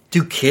CD.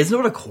 Do kids know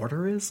what a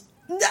quarter is?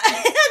 I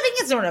think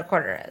it's what a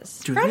quarter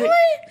is. Probably.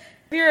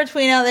 If you're a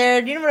tween out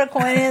there, do you know what a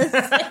coin is?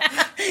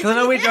 I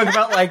know we joke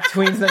about like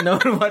tweens that know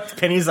what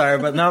pennies are,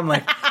 but now I'm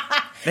like,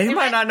 they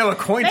might not know what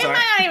coins are. They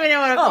might not even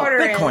know what a quarter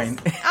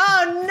Bitcoin. is.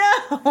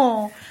 Oh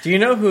no! Do you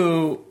know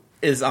who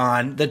is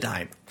on the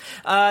dime?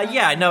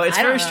 It's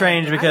very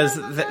strange because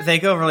they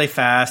go really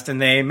fast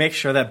and they make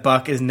sure that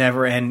Buck is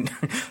never in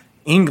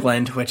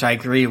England, which I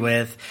agree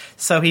with.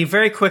 So he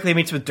very quickly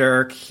meets with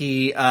Dirk.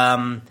 He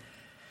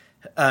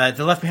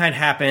the Left Behind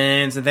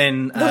happens, and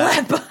then the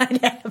Left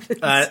Behind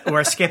happens.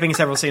 We're skipping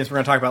several scenes we're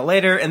going to talk about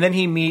later, and then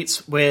he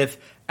meets with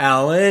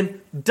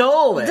Alan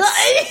Dulles.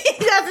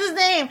 That's his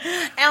name,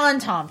 Alan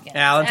Tompkins.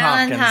 Alan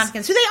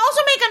Tompkins. Who they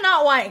also make a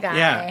not white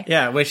guy.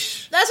 Yeah.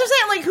 Which that's what I'm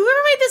saying. Like,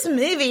 whoever made this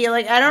movie,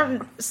 like,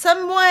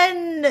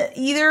 someone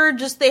either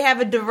just they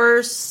have a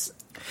diverse.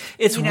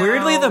 It's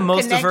weirdly the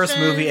most diverse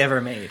movie ever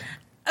made.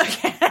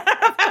 Okay,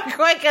 I'm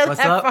quite good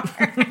that far.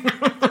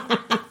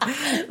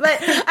 But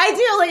I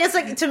do, like, it's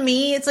like, to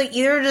me, it's like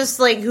either just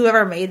like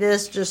whoever made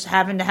this just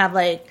happened to have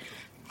like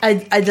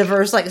a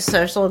diverse like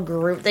social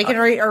group they can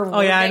read or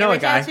I know a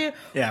guy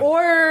to,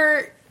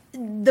 or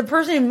the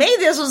person who made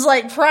this was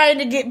like trying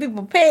to get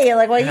people paid.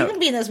 Like, well, you can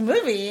be in this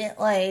movie.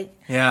 Like,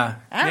 I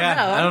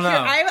don't know.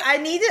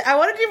 I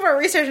want to do more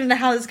research into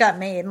how this got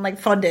made and like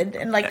funded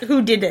and like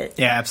who did it.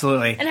 Yeah,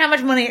 absolutely. And how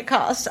much money it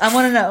cost. I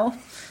want to know.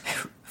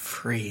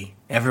 Free,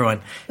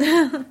 everyone.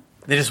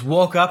 They just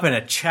woke up and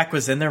a check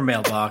was in their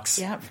mailbox.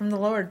 Yeah, from the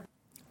Lord.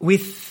 We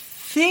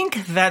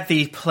think that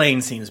the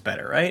plane scene's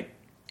better, right?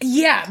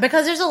 Yeah,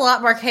 because there's a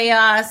lot more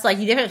chaos. Like,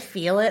 you definitely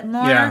feel it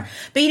more. Yeah.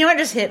 But you know what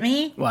just hit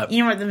me? What?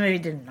 You know what the movie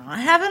did not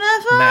have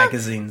enough of?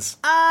 Magazines.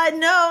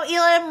 No,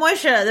 Eli and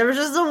Moisha. There was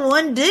just the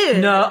one dude.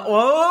 No.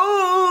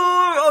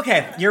 Oh,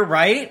 okay. You're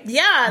right.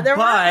 Yeah, there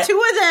were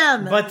two of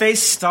them. But they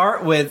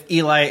start with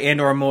Eli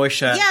and or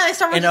Moisha. Yeah, they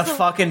start with in a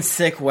fucking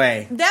sick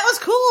way. That was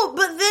cool,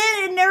 but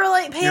then it never,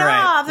 like, paid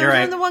off. There was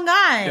only the one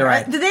guy. You're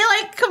right. Did they,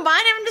 like,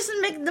 combine him just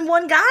to make the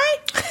one guy?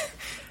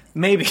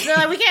 Maybe. They're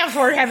like, we can't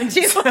afford having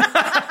two. They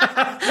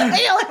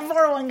only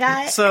afford one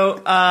guy. So,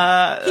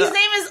 his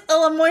name is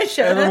Ila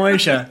Moisha. Ila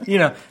Moisha. You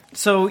know,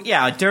 So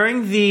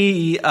during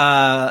the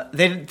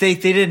they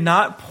did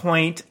not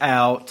point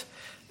out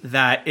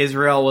that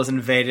Israel was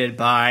invaded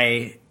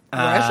by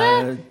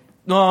Russia.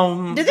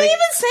 Well, did they even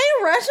say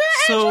Russia?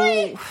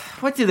 Actually, so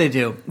what did they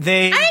do?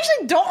 I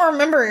actually don't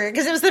remember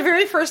because it was the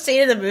very first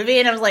scene of the movie,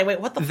 and I was like,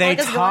 "Wait, what the fuck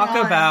is going on?" They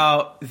talk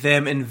about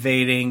them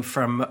invading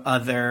from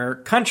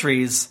other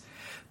countries,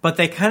 but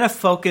they kind of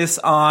focus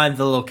on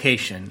the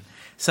location.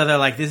 So they're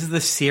like, "This is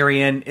the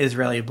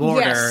Syrian-Israeli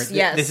border.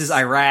 Yes. This is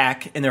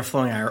Iraq," and they're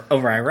flowing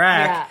over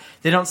Iraq. Yeah.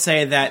 They don't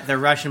say that the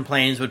Russian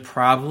planes would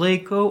probably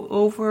go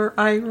over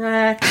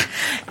Iraq.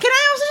 Can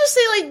I also just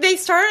say, like, they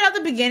started at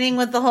the beginning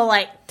with the whole,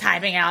 like,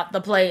 typing out the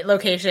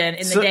location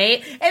in the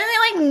date, and then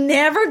they, like,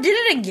 never did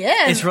it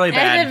again. It's really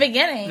bad. At the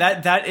beginning.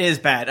 That is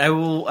bad. I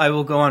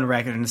will go on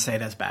record and say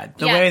that's bad.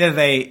 The way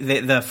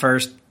that the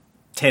first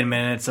 10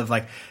 minutes of,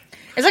 like,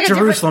 it's like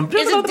Jerusalem.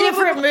 It's a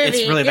different movie.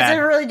 It's really bad. It's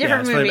a really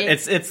different movie. Really,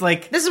 it's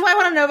like... This is why I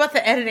want to know about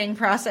the editing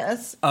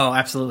process. Oh,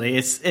 absolutely.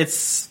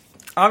 It's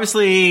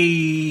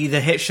obviously the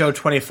hit show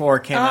 24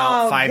 came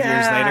out 5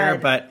 years later,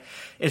 but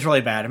it's really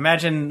bad.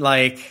 Imagine,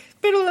 like,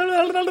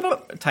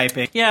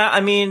 typing. Yeah,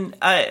 I mean,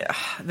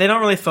 they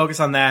don't really focus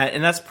on that,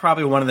 and that's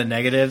probably one of the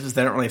negatives.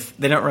 They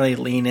don't really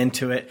lean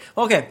into it.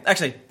 Okay,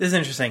 actually, this is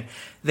interesting.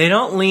 They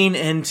don't lean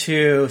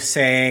into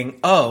saying,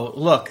 "Oh,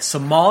 look,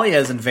 Somalia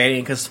is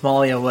invading because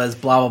Somalia was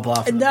blah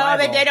blah blah." No,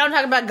 they don't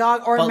talk about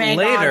Gog or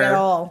Magog at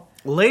all.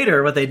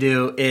 Later, what they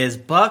do is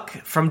Buck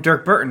from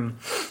Dirk Burton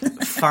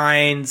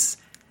finds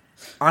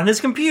on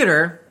his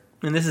computer,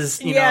 and this is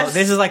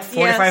this is like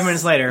 45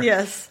 minutes later.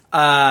 Yes.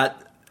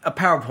 A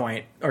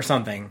PowerPoint or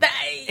something. The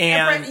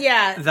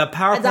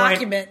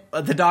PowerPoint,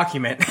 the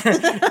document,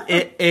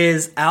 it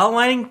is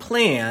outlining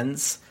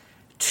plans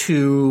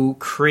to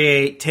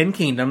create 10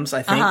 kingdoms,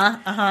 I think.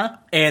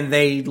 And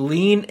they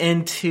lean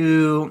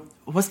into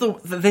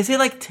they say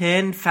like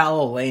 10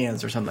 fallow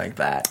lands or something like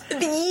that.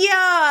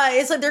 Yeah,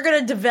 it's like they're going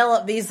to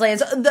develop these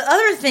lands. The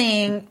other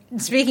thing,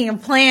 speaking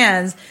of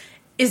plans,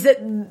 is that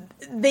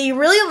they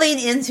really lean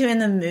into in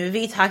the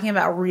movie talking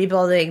about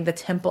rebuilding the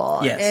temple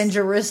in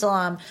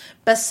Jerusalem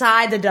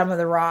beside the Dome of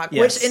the Rock,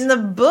 which in the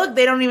book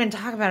they don't even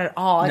talk about at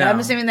all. And I'm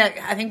assuming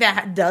I think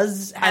that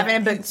does happen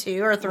in book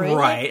 2 or 3.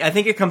 Right. I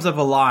think it comes up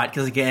a lot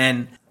because,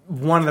 again,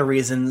 one of the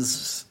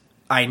reasons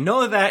I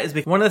know that is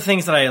because one of the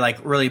things that I like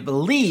really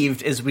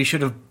believed is we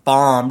should have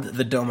bombed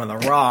the Dome of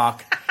the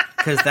Rock.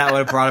 Because that would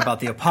have brought about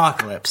the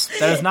apocalypse.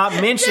 That is not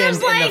mentioned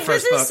in the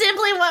first book. This is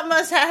simply what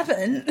must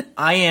happen.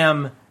 I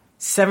am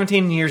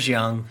 17 years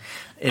young.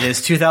 It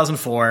is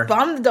 2004.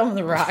 Bomb the Dome of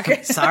the Rock.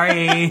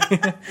 Sorry.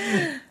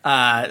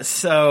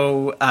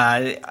 So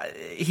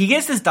he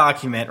gets this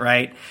document,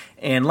 right?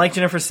 And like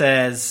Jennifer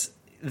says,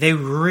 they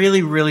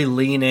really, really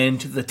lean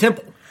into the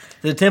temple.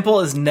 The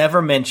temple is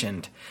never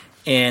mentioned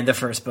in the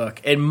first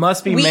book. It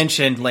must be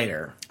mentioned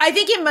later. I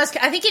think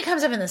it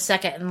comes up in the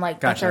second and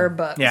the third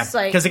book. Yeah,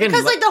 because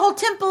the whole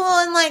temple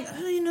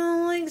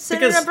and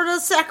setting up for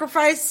the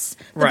sacrifice,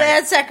 the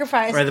bad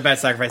sacrifice, right? The bad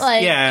sacrifice.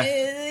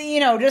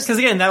 Just because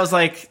again, that was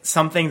like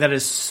something that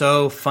is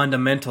so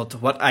fundamental to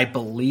what I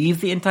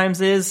believe the end times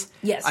is.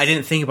 Yes, I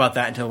didn't think about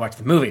that until I watched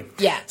the movie.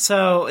 Yeah,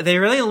 so they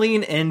really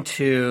lean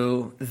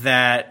into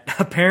that.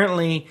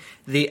 Apparently,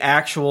 the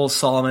actual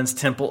Solomon's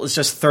temple is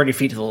just 30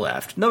 feet to the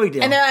left. No big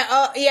deal. And they're like,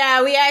 "Oh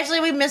yeah,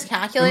 we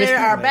miscalculated.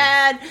 Our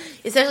bad.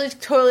 It's actually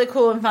totally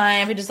cool and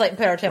fine if we just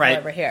put our temple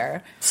over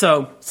here."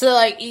 So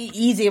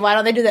easy. Why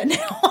don't they do that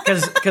now?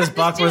 Because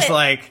Buck was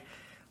like,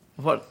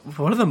 "What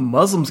are the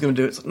Muslims going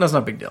to do?" No, it's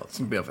not a big deal. It's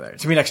going to be over there.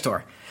 It's going to be next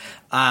door.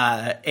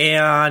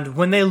 And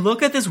when they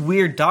look at this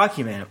weird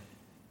document,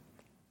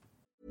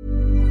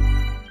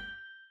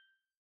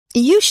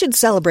 you should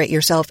celebrate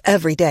yourself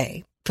every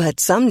day, but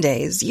some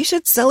days you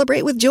should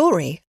celebrate with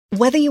jewelry.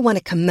 Whether you want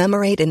to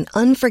commemorate an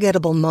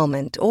unforgettable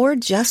moment or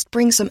just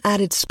bring some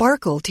added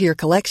sparkle to your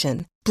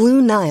collection,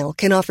 Blue Nile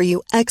can offer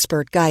you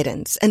expert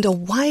guidance and a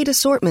wide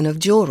assortment of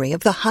jewelry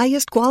of the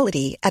highest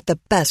quality at the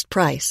best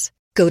price.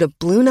 Go to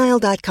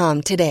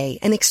BlueNile.com today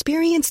and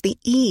experience the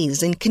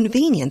ease and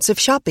convenience of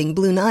shopping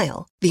Blue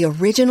Nile, the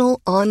original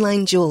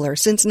online jeweler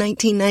since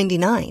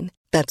 1999.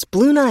 That's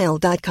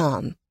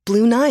BlueNile.com.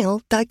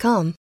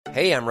 BlueNile.com.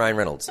 Hey, I'm Ryan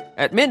Reynolds.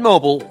 At Mint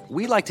Mobile,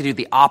 we like to do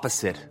the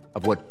opposite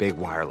of what Big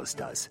Wireless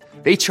does.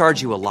 They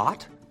charge you a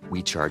lot.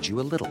 We charge you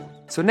a little.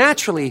 So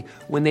naturally,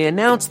 when they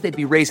announced they'd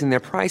be raising their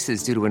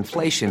prices due to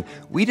inflation,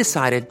 we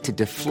decided to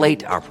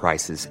deflate our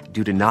prices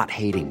due to not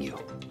hating you.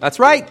 That's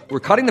right. We're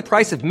cutting the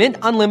price of Mint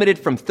Unlimited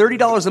from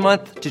 $30 a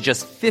month to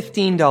just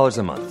 $15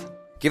 a month.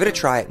 Give it a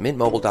try at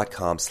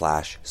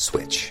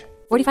mintmobile.com/switch.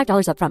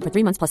 $45 up front for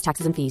 3 months plus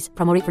taxes and fees.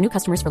 Promo rate for new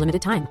customers for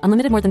limited time.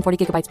 Unlimited more than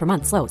 40 gigabytes per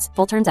month. Slows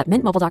full terms at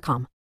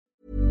mintmobile.com.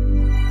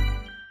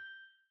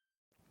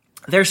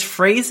 There's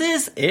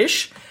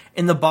phrases-ish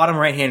in the bottom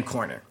right-hand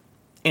corner.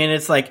 And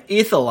it's like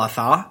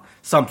Ithalatha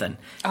something.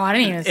 Oh, I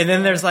didn't even see And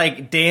then there's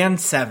like Dan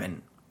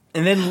 7.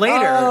 And then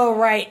later... Oh,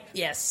 right.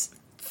 Yes.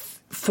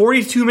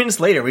 42 minutes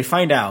later, we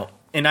find out,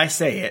 and I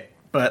say it,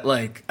 but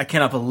I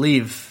cannot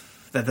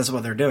believe that this is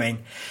what they're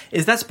doing,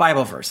 is that's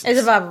Bible verses.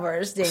 It's a Bible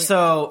verse. Daniel.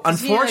 So,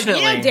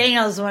 unfortunately...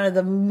 Daniel is one of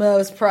the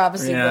most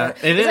prophecy books.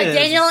 It's like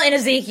Daniel and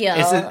Ezekiel.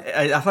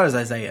 I thought it was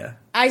Isaiah.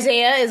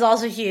 Isaiah is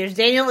also huge.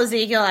 Daniel,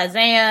 Ezekiel,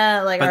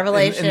 Isaiah,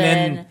 Revelation.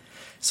 And then,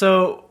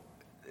 so,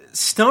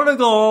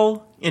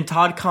 Stonegal and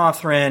Todd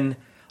Cawthron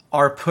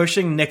are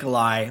pushing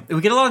Nikolai.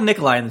 We get a lot of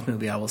Nikolai in this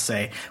movie, I will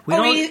say.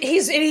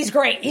 He's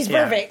great. He's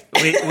perfect.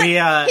 His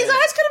eyes could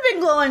have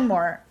been glowing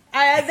more.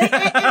 They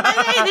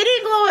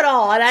didn't glow at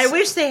all, and I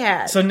wish they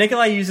had. So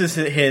Nikolai uses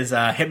his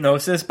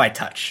hypnosis by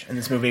touch in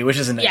this movie, which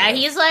isn't. Yeah,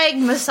 he's like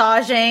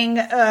massaging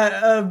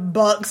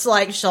Buck's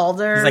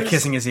shoulders. He's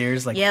kissing his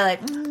ears,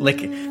 licking.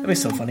 That'd be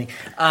so funny.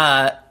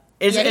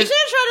 You should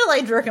try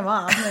to jerk him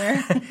off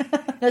there.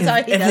 That's how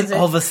he does it. And then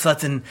all of a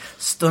sudden,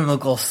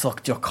 Stonegal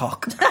sucked your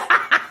cock.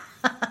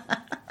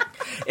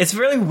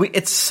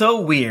 It's so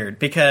weird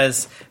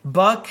because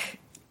Buck,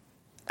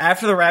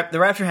 after the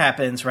rapture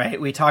happens, right?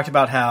 We talked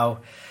about how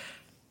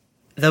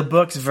the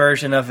book's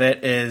version of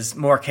it is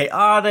more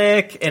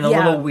chaotic and a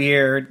little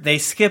weird. They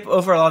skip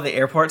over a lot of the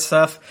airport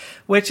stuff,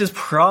 which is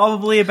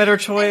probably a better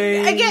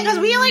choice. Again, because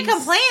we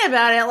complain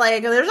about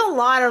it. There's a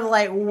lot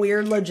of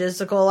weird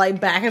logistical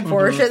back and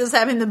forth shit that's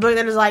happening in the book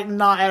that is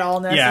not at all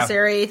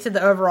necessary to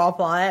the overall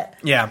plot.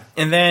 Yeah,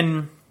 and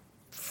then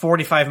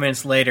 45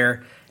 minutes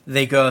later,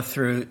 they go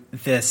through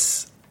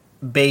this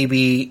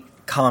baby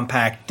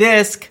compact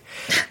disc,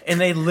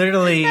 and they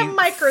literally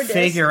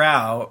figure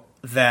out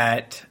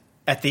that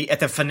at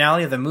the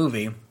finale of the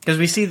movie, because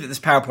we see this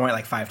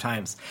PowerPoint 5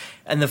 times,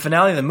 and the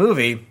finale of the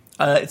movie,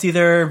 it's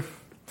either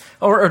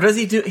or does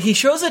he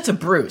shows it to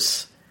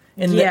Bruce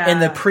in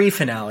the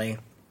pre-finale,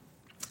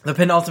 the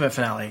penultimate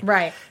finale,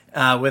 right?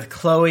 With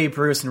Chloe,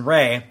 Bruce, and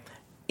Ray.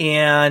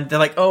 And they're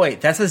like, oh, wait,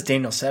 that says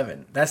Daniel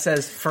 7. That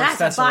says First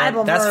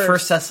Thessalonians. That's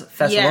First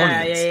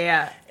Thessalonians.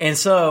 Yeah. And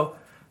so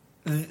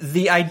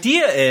the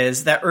idea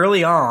is that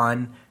early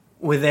on,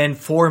 within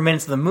 4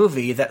 minutes of the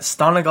movie, that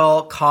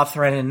Stonegal,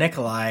 Cawthron, and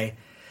Nikolai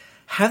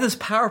have this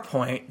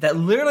PowerPoint that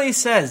literally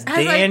says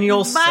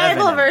Daniel 7.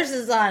 Bible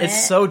verses on it.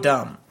 It's so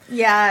dumb.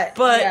 Yeah.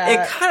 But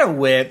it kind of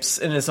whips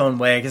in its own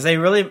way, because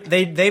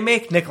they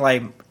make Nikolai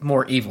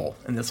more evil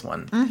in this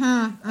one.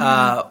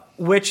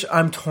 Which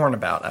I'm torn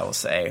about, I will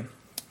say.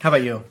 How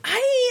about you? I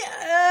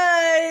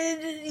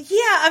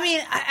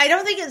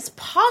don't think it's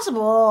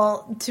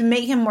possible to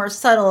make him more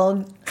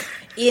subtle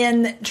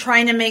in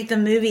trying to make the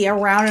movie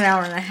around an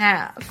hour and a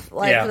half,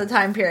 for the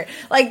time period.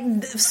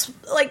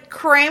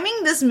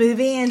 Cramming this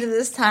movie into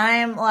this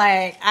time,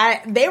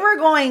 they were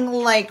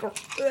going,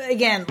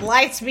 again,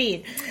 light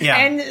speed. Yeah.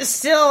 And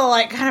still,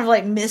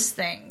 miss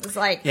things.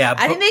 I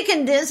think they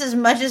condensed as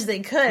much as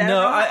they could.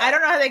 I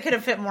don't know how they could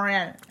have fit more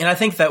in. And I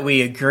think that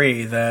we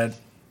agree that,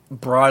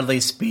 broadly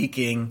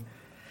speaking,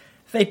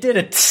 they did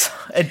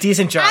a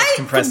decent job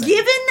compressing.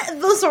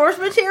 Given the source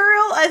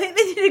material, I think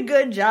they did a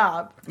good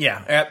job.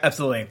 Yeah,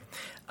 absolutely.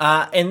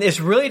 And it's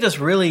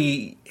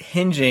really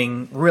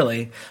hinging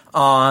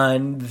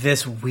on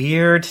this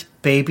weird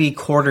baby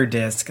quarter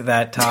disc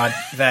that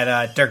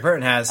Dirk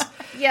Burton has.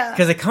 Yeah,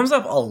 because it comes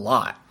up a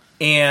lot,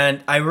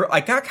 and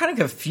I got kind of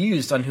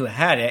confused on who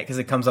had it because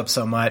it comes up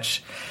so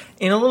much.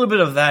 And a little bit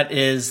of that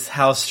is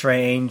how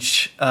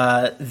strange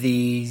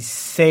the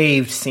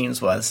saved scenes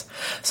was.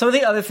 Some of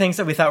the other things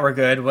that we thought were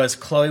good was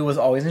Chloe was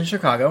always in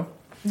Chicago.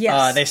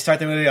 Yes. They start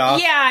the movie off.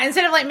 Yeah,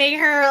 instead of making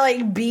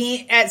her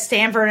be at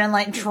Stanford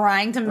and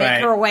trying to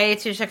make her way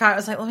to Chicago,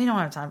 it's we don't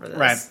have time for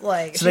this.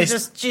 Right. So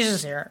she's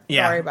just here.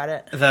 Yeah. Sorry about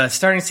it. The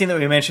starting scene that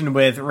we mentioned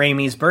with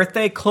Raimi's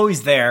birthday,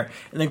 Chloe's there,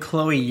 and then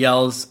Chloe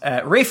yells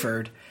at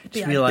Rayford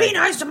to be like, "Be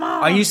nice to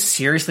Mom. Are you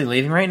seriously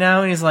leaving right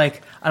now?" And he's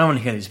like, "I don't want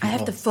to hear these people. I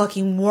have to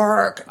fucking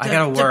work. I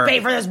gotta work to pay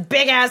for this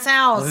big ass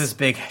house. This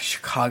big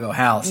Chicago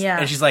house." Yeah.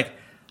 And she's like,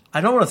 "I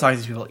don't want to talk to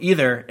these people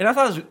either." And I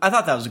thought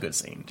that was a good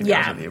scene. To be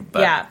honest with you.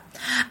 But, yeah.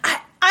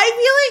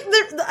 I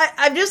feel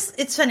like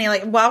it's funny.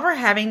 While we're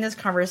having this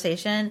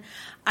conversation,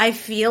 I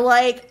feel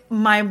like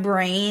my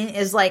brain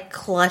is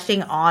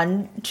clutching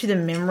on to the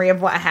memory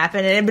of what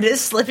happened in it, but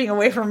it's slipping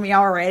away from me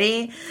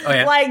already. Oh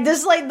yeah.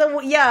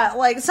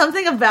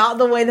 Something about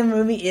the way the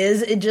movie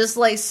is, it just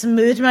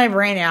smoothed my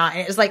brain out,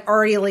 and it's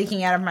already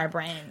leaking out of my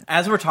brain.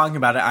 As we're talking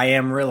about it, I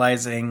am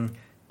realizing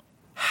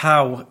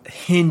how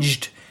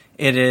hinged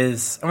it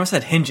is. I almost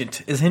said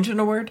hingent. Is hingent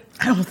a word?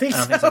 I don't think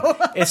so.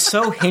 It's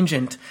so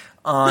hingent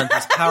on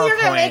this PowerPoint. You're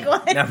gonna make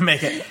one. No,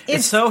 make it.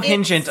 It's so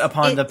hingent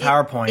upon the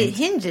PowerPoint. It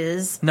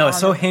hinges. No, it's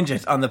so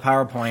hingent on the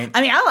PowerPoint.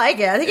 I mean, I like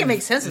it. I think it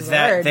makes sense as a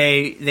word.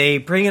 They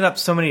bring it up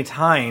so many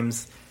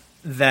times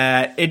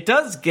that it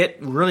does get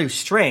really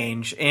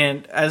strange.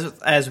 And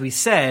as we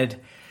said,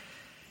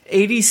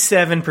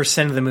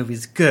 87% of the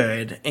movie's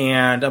good,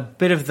 and a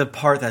bit of the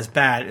part that's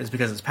bad is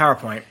because it's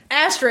PowerPoint.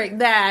 Asterisk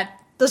that.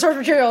 The source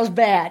material is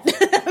bad.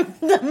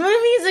 The movie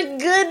is a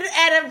good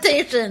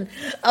adaptation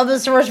of the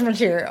source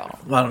material.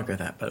 Well, I don't agree with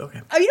that, but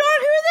okay. Oh, you don't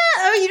agree with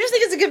that? Oh, you just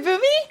think it's a good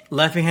movie?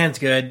 Left Behind is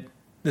good.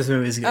 This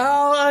movie is good.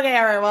 Oh, okay,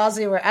 all right. Well,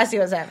 I see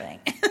what's happening.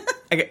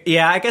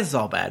 I guess it's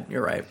all bad.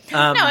 You're right.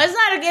 No,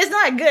 it's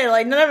not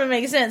good. None of it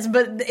makes sense.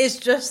 But it's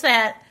just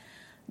that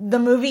the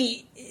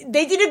movie,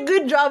 they did a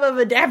good job of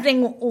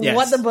adapting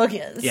what the book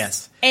is.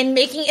 Yes. And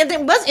making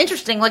it was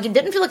interesting. Like, it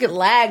didn't feel like it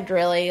lagged,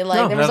 really.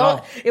 Like, No, not at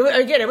all.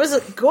 It was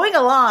going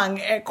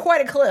along at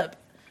quite a clip.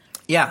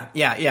 Yeah.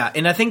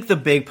 And I think the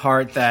big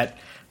part that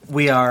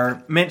we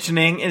are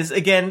mentioning is,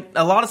 again,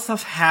 a lot of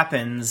stuff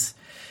happens,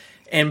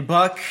 and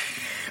Buck,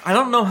 I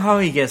don't know how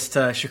he gets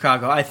to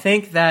Chicago. I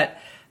think that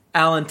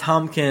Alan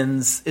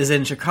Tompkins is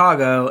in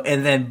Chicago,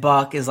 and then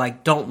Buck is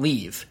like, "Don't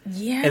leave."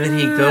 Yeah, and then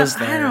he goes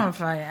there. I don't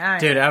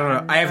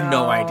know. I have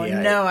no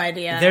idea. No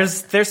idea.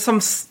 There's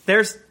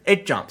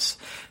it jumps.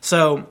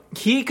 So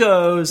he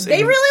goes.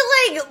 They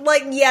really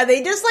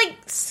they just like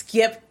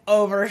skip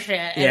over shit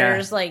and they're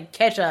just like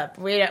catch up.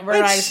 We're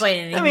not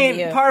explaining anything. I mean, to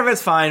you. part of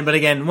it's fine, but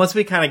again, once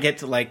we kind of get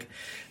to like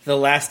the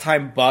last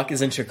time Buck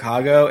is in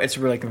Chicago, it's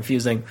really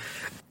confusing.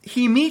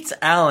 He meets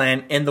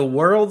Alan in the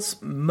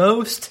world's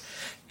most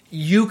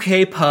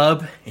UK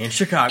pub in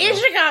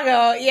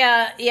Chicago.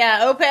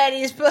 Yeah.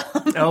 O'Patty's pub.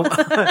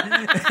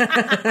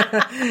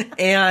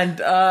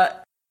 And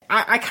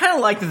I kind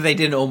of like that they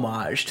did an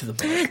homage to the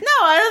book. No, I thought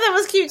that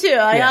was cute too.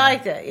 I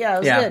liked it. Yeah, it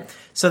was good.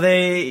 So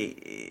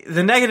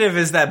the negative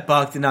is that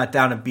Buck did not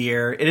down a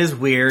beer. It is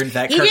weird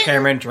that Kirk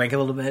Cameron drank a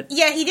little bit.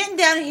 Yeah, he didn't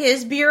down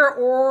his beer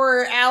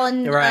or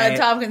Alan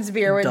Tompkins'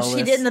 beer, which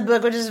he did in the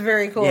book, which is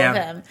very cool of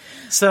him.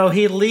 So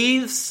he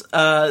leaves.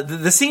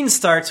 The scene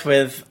starts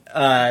with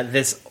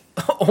this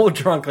old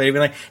drunk lady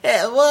being like,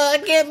 "Hey, well,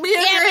 give me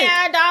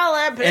a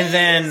dollar, please." And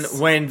then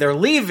when they're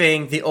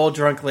leaving, the old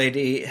drunk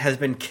lady has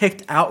been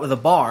kicked out of the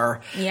bar.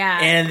 Yeah,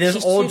 and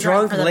this old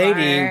drunk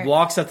lady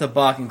walks up to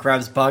Buck and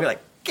grabs Buck like,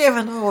 "Give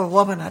an old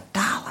woman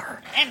 $1."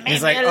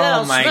 He's like,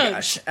 "Oh my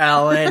gosh,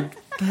 Alan,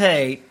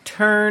 hey,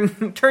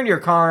 turn your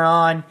car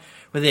on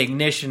with the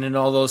ignition and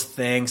all those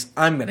things.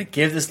 I'm gonna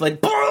give this lady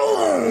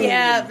boom."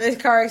 Yeah, the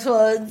car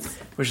explodes,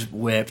 which is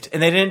whipped, and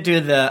they didn't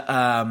do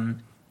the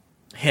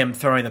him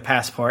throwing the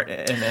passport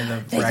in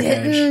the wreckage.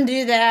 They didn't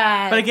do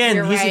that. But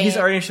again, he's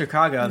already in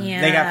Chicago. Yeah.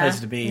 They got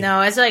places to be.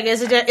 No, it's like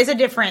it's a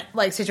different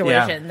like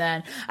situation.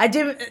 Then that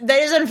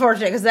is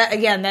unfortunate because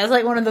that's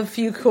like one of the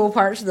few cool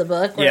parts of the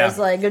book where it's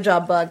like, good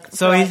job, Buck.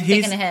 So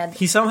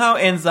he somehow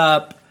ends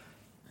up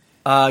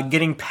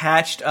getting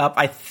patched up,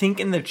 I think,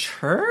 in the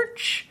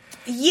church.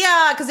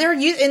 Yeah, because they were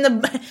using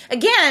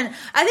again,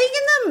 I think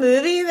in the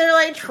movie they're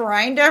like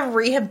trying to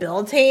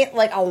rehabilitate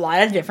like a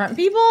lot of different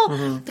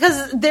people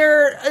because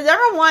they're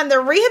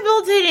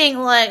rehabilitating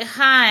like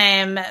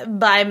Haim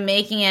by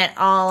making it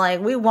all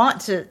like we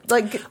want to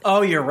like.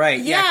 Oh, you're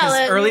right. Yeah, because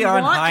like, early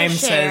on Haim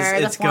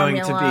says it's going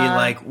to be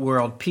like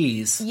world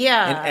peace.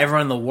 Yeah, and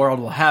everyone in the world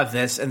will have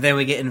this, and then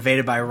we get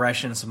invaded by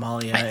Russia and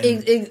Somalia. And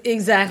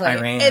exactly.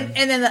 Iran.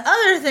 And then the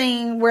other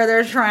thing where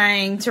they're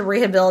trying to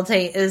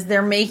rehabilitate is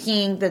they're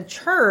making the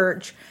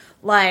church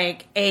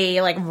like a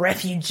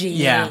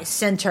refugee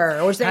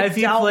center, which they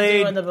don't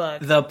do in the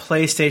book. The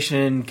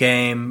PlayStation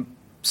game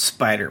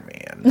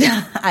Spider-Man?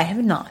 I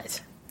have not.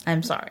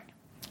 I'm sorry.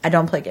 I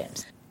don't play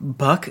games.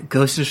 Buck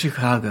goes to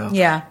Chicago.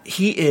 Yeah.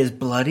 He is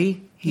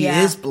bloody. He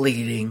is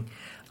bleeding.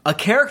 A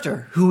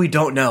character who we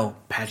don't know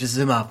patches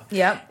him up.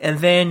 Yep. And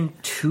then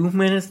 2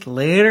 minutes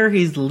later,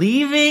 he's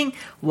leaving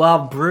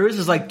while Bruce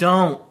is like,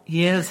 "Don't."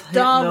 He has hypnosis.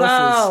 Don't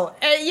go.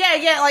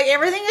 Yeah. Like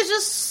everything is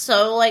just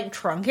so like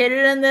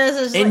truncated in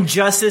this. In like,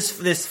 just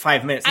this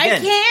 5 minutes.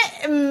 Again, I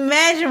can't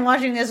imagine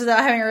watching this without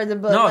having read the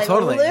book. No, like,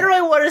 totally.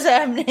 Literally, what is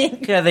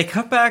happening? Yeah, they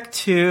cut back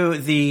to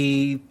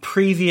the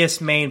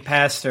previous main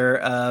pastor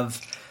of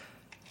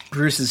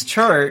Bruce's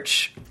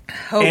church.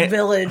 Hope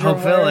Village, or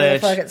whatever the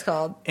fuck it's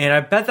called. And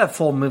I bet that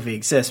full movie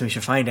exists. We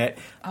should find it.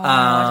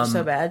 Oh, it's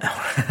so bad.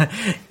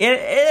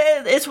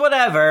 It's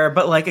whatever,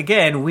 but like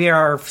again, we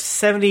are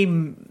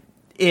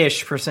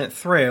 70-ish%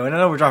 through, and I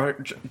know we're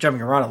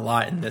jumping around a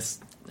lot in this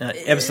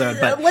episode,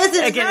 but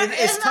listen, again,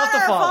 it's tough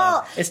to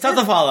follow. It's tough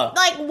to follow.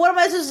 Like, what am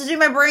I supposed to do?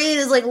 My brain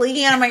is like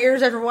leaking out of my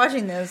ears after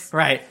watching this.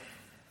 Right.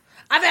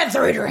 I've had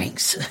 3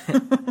 drinks.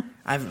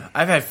 I've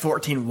had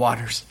 14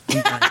 waters.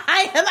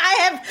 I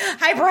have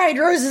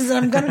hyperhidrosis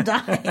and I'm gonna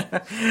die.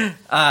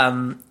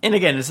 And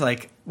again, it's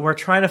like we're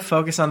trying to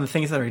focus on the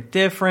things that are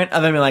different,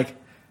 other than like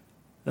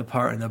the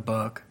part in the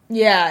book.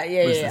 Yeah.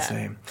 The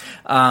same.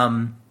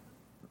 I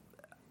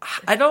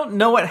don't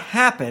know what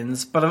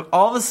happens, but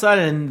all of a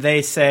sudden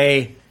they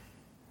say,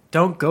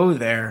 "Don't go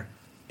there.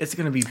 It's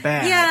going to be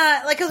bad."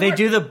 Yeah, like they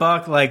do the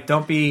Buck like,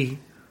 "Don't be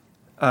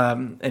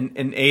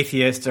an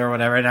atheist or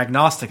whatever, an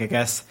agnostic," I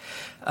guess.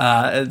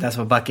 That's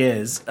what Buck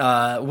is.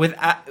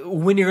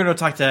 When you're going to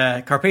talk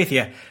to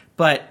Carpathia,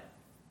 but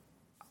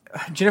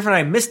Jennifer and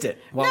I missed it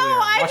while we were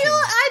watching.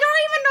 I don't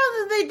even know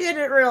that they did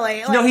it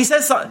really. Like, no, he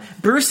says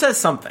Bruce says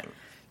something.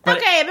 But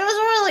okay, but it was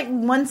more like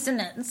one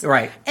sentence.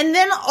 Right. And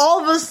then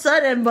all of a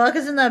sudden, Buck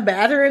is in the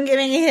bathroom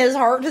giving his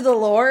heart to the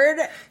Lord.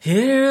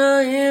 Here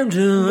I am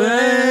to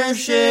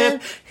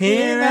worship.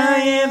 Here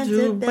I am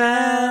to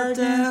bow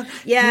down.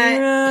 Yeah,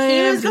 Here I he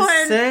am was to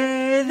going,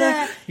 say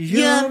that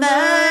You're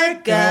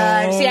my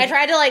God. See, I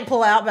tried to like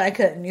pull out, but I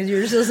couldn't because you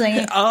were still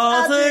singing.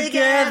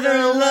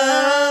 Altogether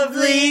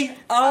lovely,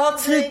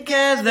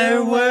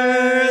 altogether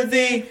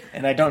worthy.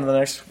 And I don't know the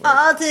next word.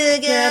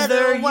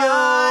 Altogether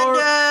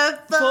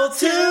wonderful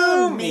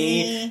to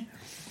me.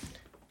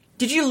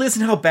 Did you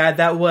listen how bad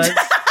that was?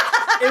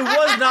 It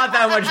was not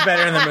that much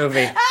better in the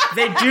movie.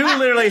 They do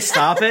literally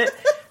stop it.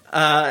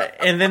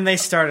 And then they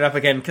start it up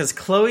again because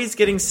Chloe's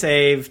getting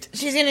saved.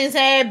 She's getting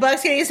saved.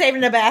 Buck's getting saved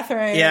in the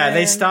bathroom. Yeah,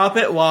 they stop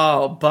it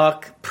while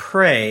Buck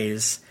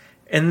prays.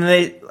 And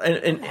they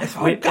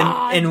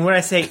and when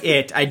I say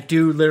it, I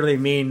do literally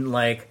mean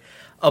like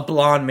a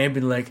blonde man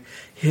being like,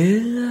 "Here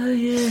I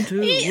am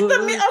to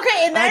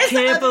okay, and I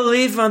can't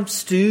believe I'm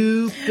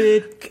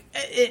stupid."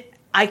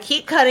 I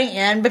keep cutting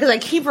in because I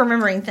keep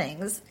remembering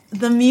things.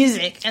 The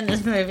music in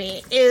this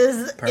movie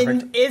is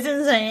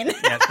insane.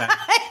 Yeah,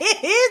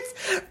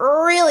 it's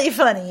really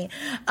funny.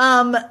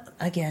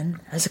 Again,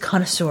 as a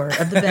connoisseur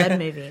of the bad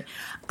movie,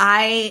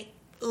 I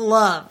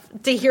love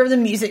to hear the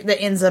music that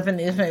ends up in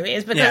these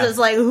movies because it's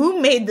like,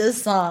 who made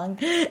this song?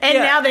 And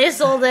now they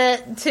sold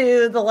it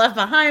to the Left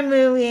Behind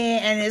movie,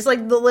 and it's like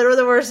literally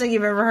the worst thing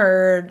you've ever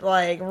heard.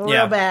 Like,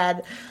 real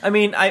bad. I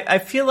mean, I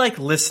feel like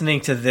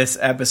listening to this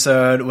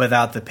episode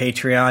without the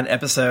Patreon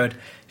episode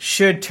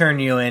should turn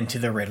you into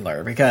the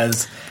Riddler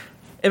because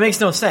it makes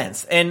no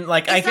sense. And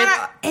like it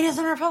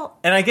isn't our fault.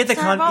 And I get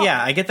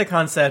I get the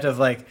concept of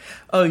like,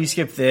 oh, you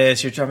skipped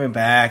this, you're jumping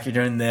back, you're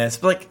doing this,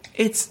 but like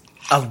it's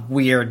a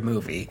weird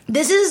movie.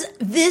 This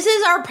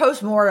is our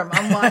postmortem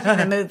on watching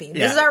the movie.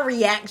 This is our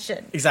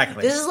reaction.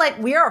 Exactly. This is like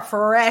we are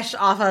fresh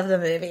off of the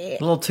movie. A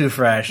little too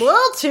fresh.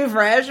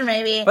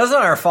 Maybe. But it's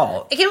not our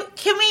fault.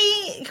 Can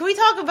we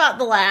talk about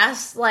the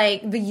last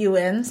the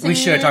UN scene? We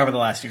should talk about the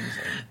last UN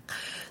scene.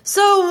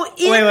 So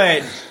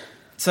wait.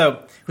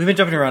 So we've been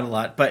jumping around a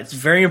lot, but it's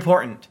very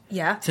important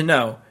to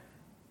know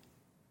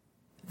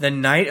the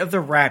night of the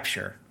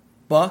rapture,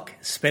 Buck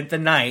spent the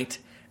night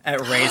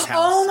at Ray's house.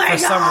 Oh my God.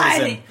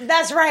 Some reason.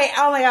 That's right.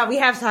 Oh my God. We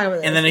have to talk about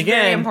this. And then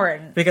again, very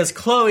important. Because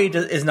Chloe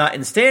is not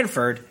in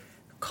Stanford,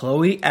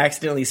 Chloe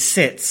accidentally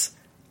sits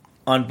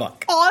on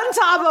Buck. On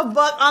top of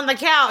Buck on the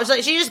couch.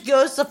 Like, she just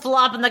goes to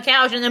flop on the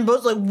couch, and then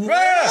Buck's like,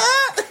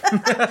 what?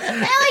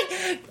 And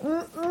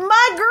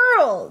my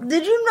girl,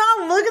 did you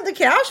not look at the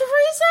couch before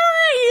you sat on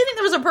it? You didn't think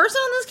there was a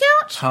person on this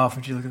couch? How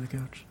often did you look at the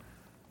couch?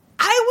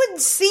 I would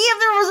see if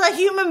there was a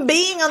human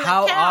being on the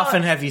couch. How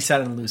often have you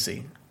sat on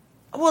Lucy?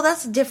 Well,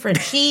 that's different.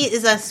 She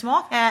is a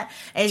small cat,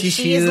 and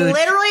she is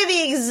literally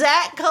the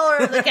exact color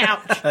of the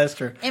couch. That's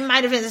true. In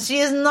my defense, she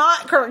is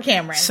not Kirk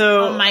Cameron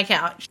on my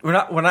couch. We're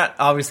not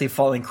obviously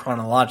following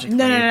chronologically.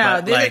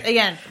 No.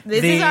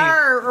 This is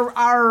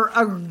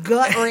our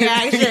gut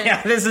reaction.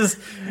 Yeah, this is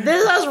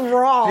us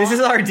raw. This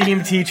is our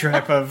DMT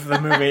trip of the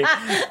movie.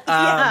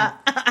 I'm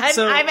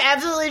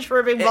absolutely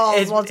tripping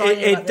balls while talking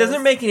about it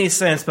doesn't make any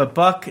sense, but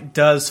Buck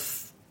does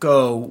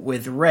go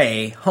with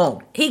Ray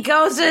home. He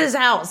goes to his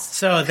house.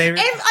 So they... And,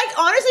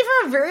 honestly,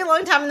 for a very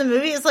long time in the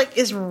movie, it's like,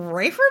 is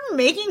Rayford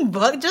making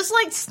Buck just,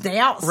 stay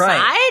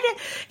outside?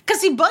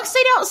 Because, Buck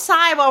stayed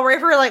outside while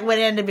Rayford, went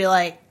in to be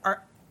like,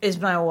 is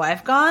my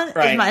wife gone?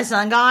 Right. Is my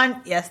son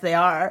gone? Yes, they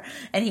are.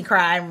 And he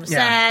cried and was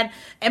sad.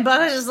 And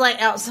Buck was just,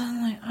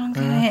 outside,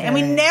 okay. And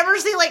we never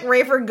see,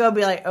 Rayford go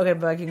be like, okay,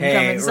 Buck, you can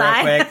come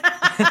inside. Real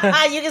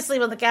quick. You can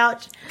sleep on the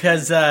couch.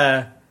 Because,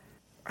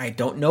 I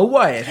don't know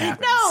why it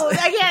happens. No,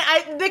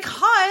 again,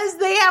 because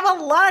they have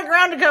a lot of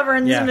ground to cover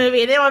in this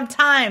movie. They don't have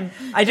time.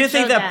 I do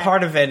think that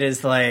part of it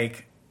is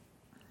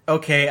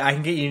okay, I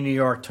can get you to New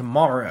York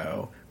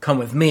tomorrow. Come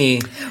with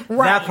me.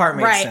 Right, that part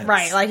makes sense.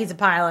 Right, like he's a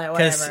pilot,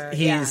 whatever. Because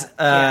he's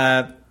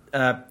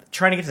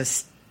trying to get to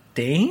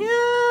Stan?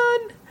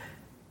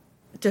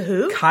 To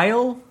who?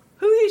 Kyle?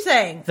 Who are you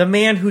saying? The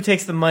man who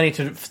takes the money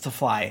to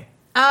fly.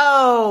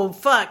 Oh,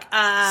 fuck.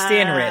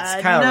 Stan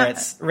Ritz. Kyle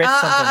Ritz.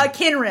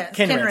 Ken Ritz.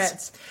 Ken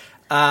Ritz.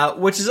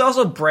 Which is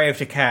also brave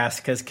to cast,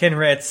 because Ken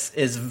Ritz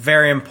is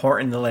very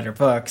important in the later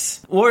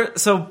books.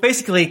 So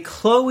basically,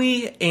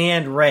 Chloe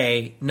and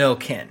Ray know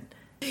Ken.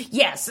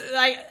 Yes.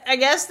 I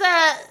guess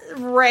that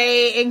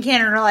Ray and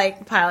Ken are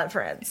pilot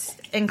friends.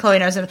 And Chloe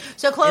knows him.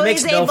 So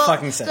Chloe's able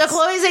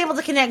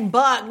to connect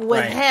Buck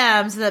with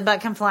him so that Buck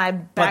can fly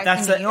back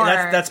to New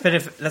York. That's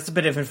a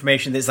bit of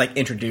information that's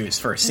introduced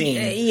for a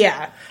scene.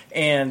 Yeah.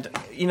 And,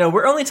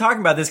 we're only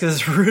talking about this because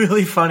it's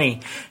really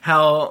funny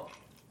how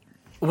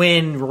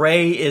when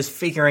Ray is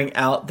figuring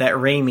out that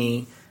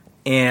Raimi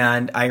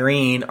and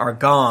Irene are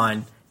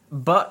gone,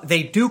 but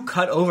they do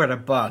cut over to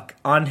Buck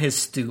on his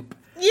stoop.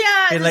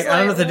 Yeah. And I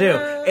don't know what to do.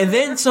 And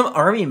then some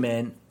army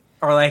men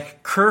are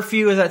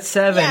curfew is at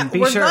 7. Yeah,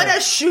 we're gonna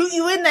shoot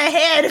you in the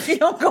head if you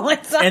don't go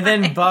inside. And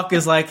then Buck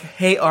is like,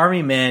 hey,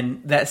 army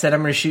men that said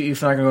I'm gonna shoot you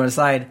if you're not gonna go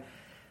inside.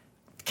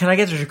 Can I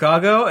get to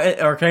Chicago?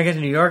 Or can I get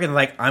to New York? And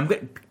I'm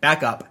good.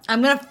 Back up.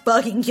 I'm gonna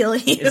fucking kill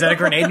you. Is that a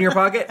grenade in your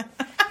pocket?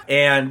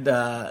 And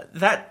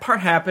that part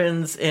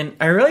happens, and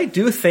I really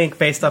do think,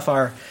 based off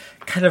our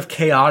kind of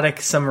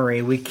chaotic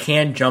summary, we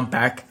can jump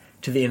back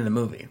to the end of the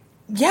movie.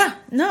 Yeah.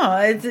 No.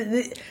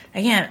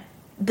 Again,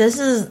 this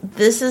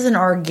is an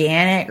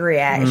organic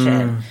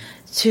reaction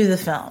to the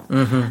film.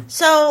 Mm-hmm.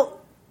 So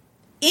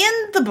in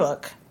the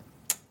book,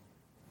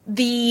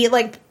 the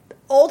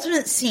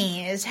ultimate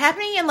scene is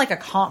happening in a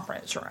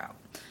conference room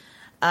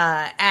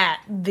at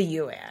the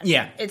UN.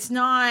 Yeah, it's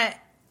not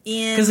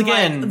in because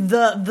again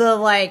the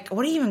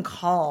what do you even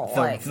call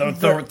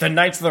the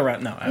Knights of the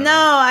Round?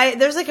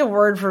 There's a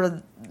word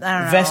for. I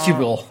don't know.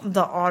 Vestibule.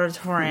 The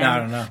auditorium. No, I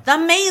don't know. The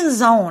main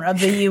zone of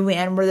the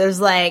UN where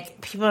there's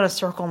people in a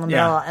circle in the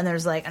middle and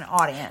there's an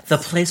audience. The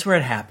place where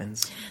it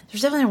happens.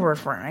 There's definitely a word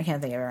for it. I can't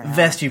think of it right now.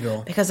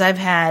 Vestibule. Because I've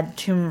had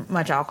too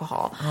much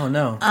alcohol. Oh,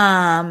 no.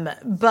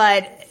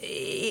 But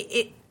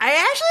I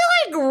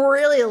actually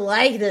really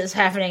like this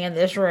happening in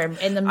this room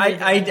in the movie.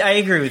 I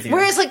agree with you.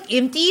 Where it's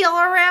empty all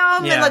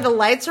around and the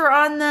lights are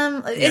on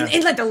them. Yeah.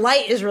 And the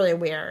light is really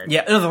weird.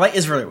 Yeah, no, the light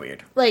is really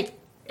weird.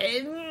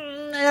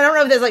 I don't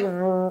know if there's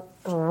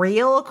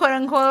real quote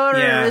unquote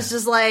or it's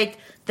just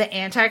the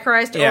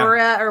Antichrist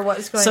aura or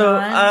what's going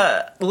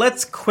on. So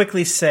let's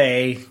quickly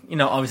say,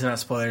 obviously not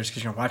spoilers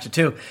because you're gonna watch it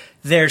too.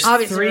 There's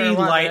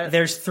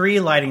three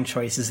lighting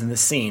choices in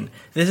this scene.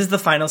 This is the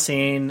final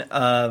scene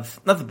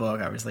of not the book,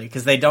 obviously,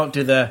 because they don't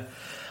do the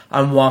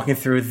I'm walking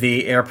through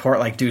the airport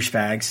like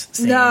douchebags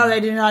scene. No,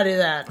 they do not do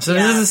that. So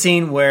this is a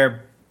scene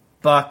where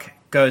Buck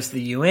goes to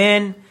the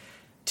UN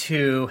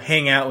to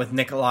hang out with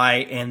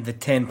Nikolai and the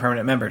 10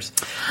 permanent members.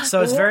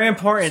 So it's very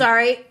important.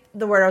 Sorry,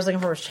 the word I was looking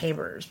for was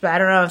chambers, but I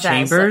don't know if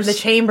that's the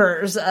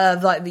chambers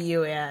of the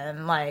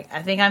UN. I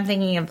think I'm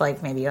thinking of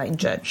maybe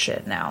judge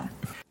shit now.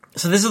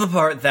 So this is the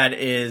part that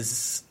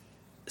is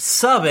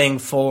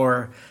subbing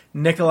for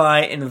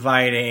Nikolai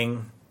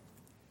inviting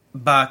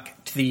Buck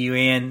to the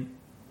UN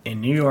in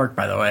New York,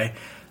 by the way,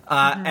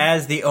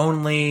 as the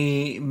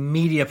only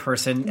media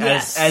person,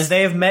 as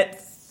they have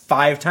met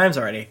 5 times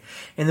already.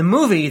 In the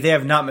movie, they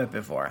have not met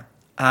before.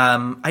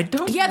 I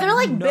don't. Yeah,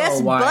 they're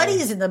best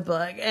buddies in the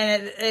book,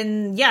 and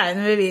in the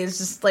movie, it's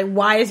just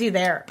why is he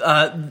there?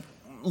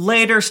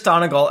 Later,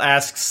 Stonegal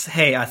asks,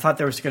 "Hey, I thought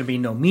there was going to be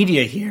no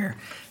media here,"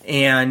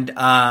 and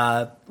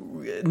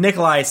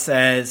Nikolai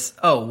says,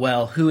 "Oh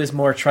well, who is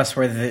more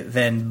trustworthy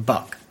than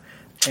Buck?"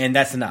 And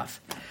that's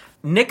enough.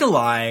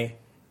 Nikolai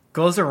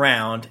goes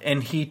around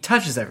and he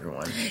touches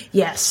everyone.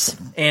 Yes.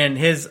 And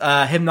his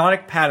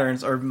hypnotic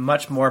patterns are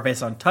much more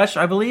based on touch,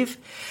 I believe.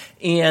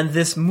 And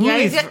this movie...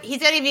 Yeah, he's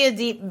got to give you a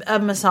deep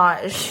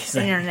massage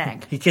in your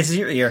neck. He kisses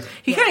your ear.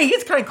 He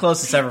gets kind of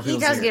close to several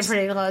people's ears. He does get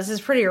pretty close.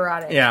 It's pretty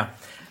erotic. Yeah.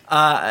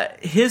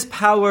 His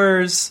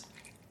powers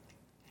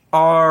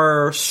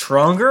are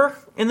stronger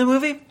in the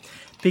movie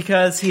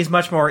because he's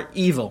much more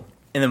evil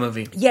in the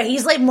movie. Yeah,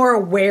 he's more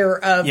aware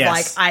of,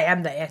 I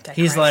am the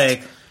Antichrist.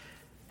 He's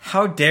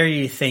how dare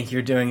you think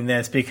you're doing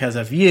this because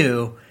of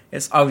you?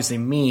 It's obviously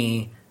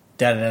me,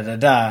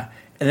 da-da-da-da-da.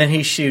 And then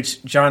he shoots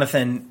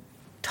Jonathan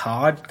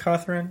Todd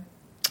Cawthron?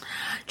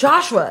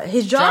 Joshua.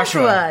 He's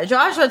Joshua.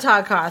 Joshua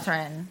Todd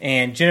Cawthron.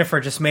 And Jennifer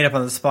just made up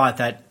on the spot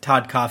that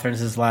Todd Cawthron is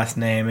his last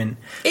name. And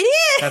it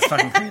is! That's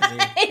fucking crazy.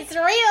 It's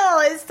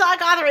real. It's Todd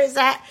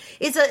Cawthron.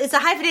 It's a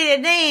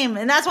hyphenated name,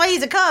 and that's why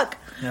he's a cook.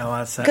 No,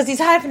 that's sad. Because he's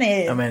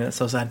hyphenated. I mean, it's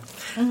so sad.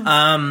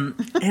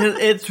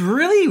 It's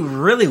really,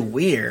 really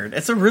weird.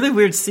 It's a really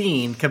weird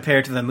scene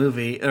compared to the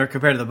movie, or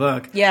compared to the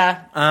book.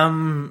 Yeah.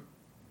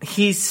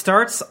 He's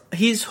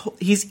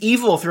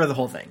evil throughout the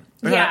whole thing.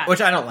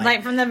 Which I don't like.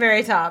 Like from the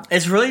very top.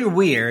 It's really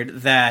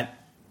weird that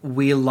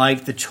we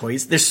like the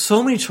choice. There's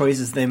so many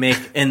choices they make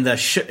in the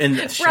show,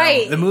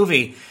 right. the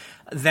movie,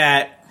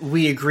 that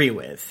we agree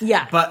with.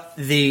 Yeah. But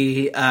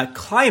the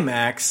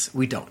climax,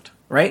 we don't,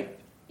 right?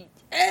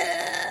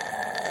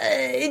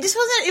 It just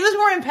wasn't. It was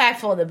more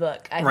impactful in the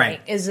book. I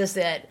think is this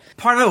it?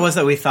 Part of it was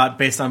that we thought,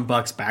 based on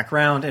Buck's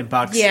background and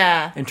Buck's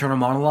internal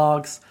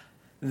monologues,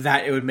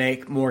 that it would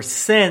make more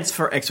sense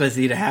for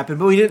XYZ to happen.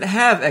 But we didn't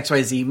have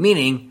XYZ,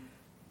 meaning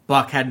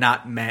Buck had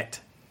not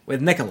met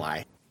with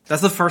Nikolai.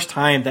 That's the first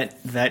time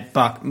that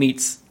Buck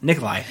meets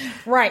Nikolai.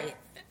 Right.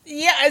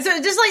 Yeah.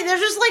 So just there's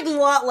just a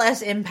lot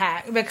less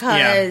impact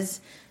because.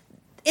 Yeah.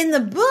 In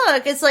the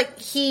book, it's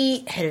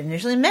he had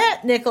initially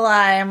met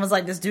Nikolai and was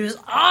this dude is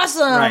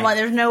awesome. Right.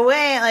 There's no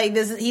way.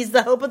 He's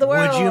the hope of the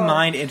world. Would you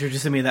mind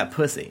introducing me to that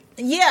pussy?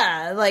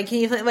 Yeah. Can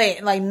you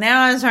wait?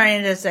 Now I'm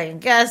starting to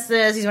second guess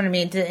this. He's wanting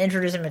me to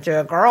introduce him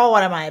to a girl.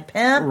 What am I, a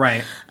pimp?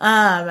 Right.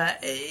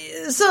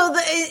 So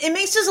it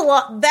makes just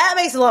that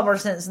makes a lot more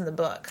sense in the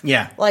book.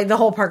 Yeah. The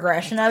whole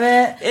progression of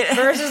it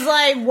versus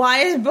why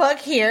is Buck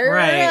here?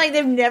 Right.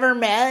 They've never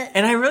met.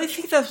 And I really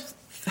think that's.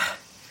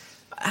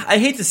 I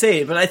hate to say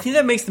it, but I think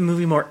that makes the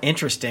movie more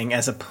interesting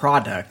as a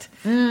product.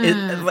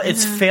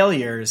 Its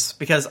failures,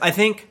 because I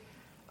think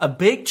a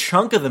big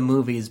chunk of the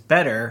movie is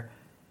better,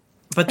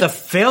 but the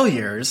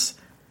failures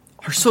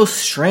are so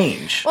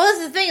strange. Well,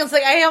 that's the thing. It's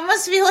I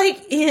almost feel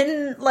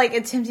in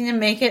attempting to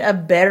make it a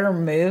better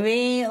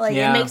movie.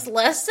 It makes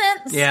less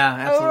sense. Yeah,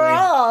 absolutely.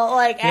 Overall,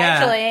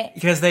 actually,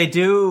 because they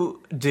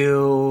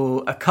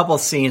do a couple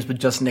scenes with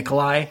just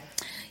Nikolai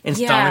and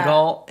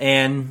Stonegal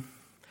and.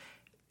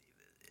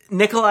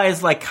 Nikolai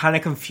is like kind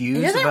of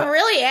confused. It doesn't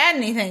really add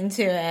anything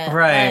to it.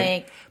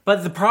 Right.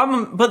 But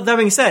that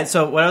being said,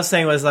 so what I was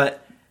saying was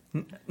that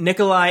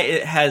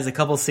Nikolai has a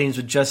couple scenes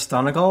with just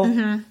Donegal.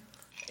 Mm-hmm.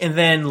 And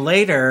then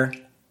later,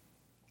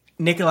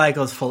 Nikolai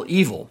goes full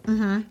evil.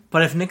 Mm-hmm.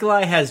 But if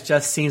Nikolai has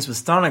just scenes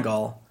with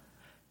Donegal,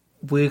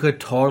 we could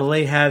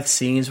totally have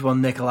scenes where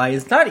Nikolai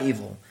is not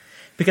evil.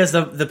 Because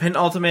the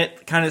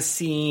penultimate kind of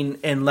scene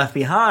in Left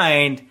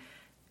Behind,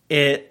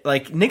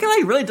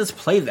 Nikolai really does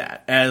play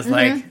that as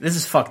this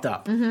is fucked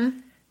up. Mm-hmm.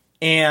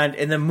 And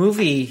in the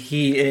movie,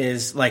 he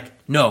is like,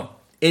 no,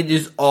 it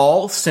is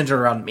all centered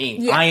around me.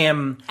 Yeah. I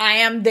am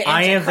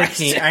the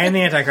king. I am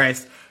the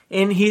Antichrist.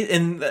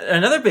 And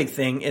another big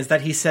thing is that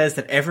he says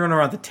that everyone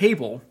around the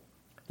table,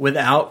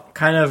 without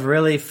kind of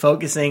really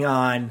focusing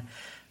on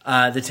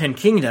the 10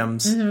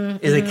 kingdoms,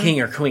 is a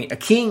king or queen. A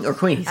king or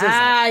queen, he says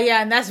that.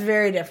 Yeah, and that's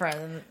very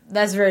different.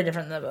 That's very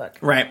different than the book.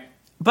 Right.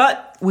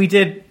 But we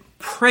did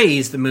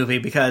praise the movie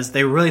because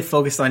they really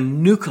focused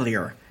on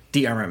nuclear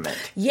de-armament.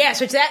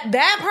 Yes, which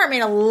that part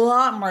made a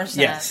lot more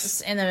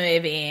sense in the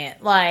movie.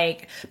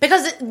 Like,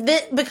 because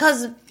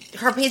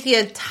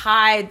Carpathia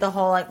tied the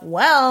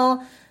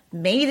whole,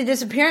 maybe the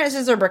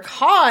disappearances are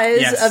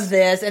because of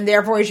this, and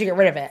therefore you should get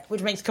rid of it,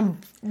 which makes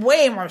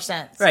way more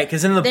sense. Right,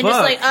 because in the book...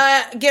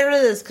 just get rid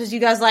of this because you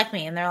guys like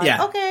me. And they're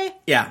like, okay.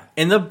 Yeah,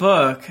 in the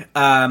book,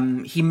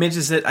 he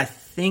mentions it, I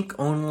think,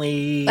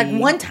 only...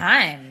 one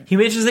time. He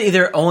mentions it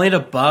either only at a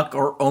Buck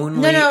or only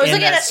in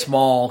that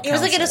small council. It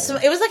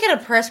was like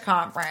at a press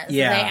conference.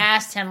 Yeah. They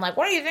asked him, what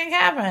do you think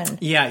happened?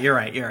 Yeah, you're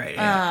right.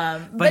 Yeah.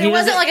 But it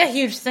wasn't a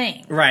huge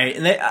thing. Right,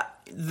 and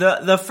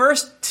the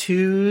first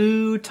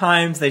 2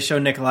 times they show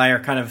Nikolai are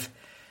kind of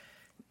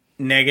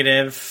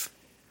negative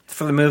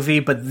for the movie,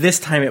 but this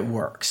time it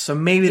works. So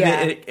maybe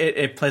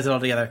it plays it all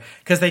together.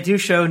 Because they do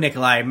show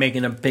Nikolai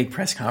making a big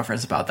press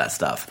conference about that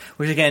stuff,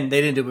 which again, they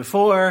didn't do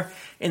before.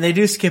 And they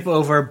do skip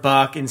over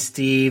Buck and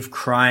Steve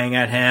crying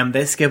at him.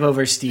 They skip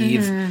over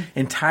Steve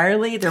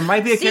entirely. There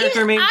might be a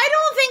character maybe. I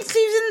don't think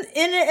Steve's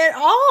in it at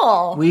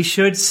all. We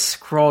should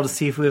scroll to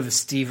see if we have a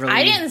Steve release.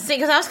 I didn't see,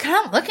 because I was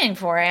kind of looking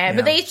for it. Yeah.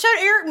 But they showed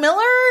Eric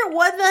Miller?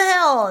 What the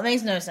hell? It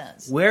makes no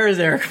sense. Where is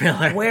Eric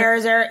Miller? Who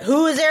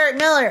is Eric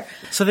Miller?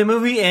 So the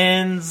movie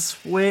ends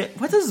with...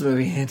 What does the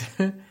movie end?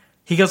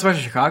 He goes back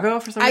to Chicago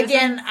for some reason?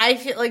 Again, I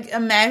feel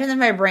imagine that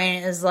my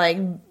brain is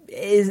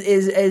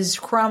is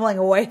crumbling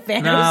away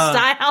Thanos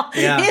style.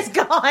 Yeah. It's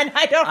gone.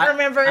 I don't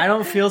remember. I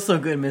don't feel so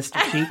good,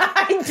 Mr. Cheek.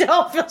 I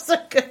don't feel so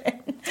good.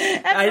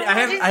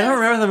 I don't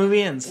remember how the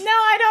movie ends. No,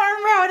 I don't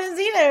remember how it ends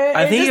either.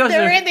 I think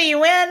you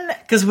win.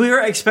 Because we were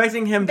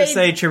expecting him to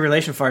say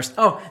tribulation first.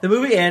 Oh, the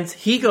movie ends.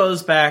 He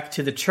goes back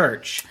to the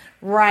church.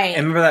 Right.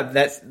 And remember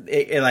that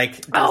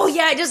oh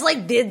yeah, I just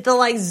did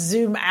the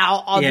zoom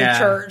out on the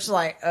church.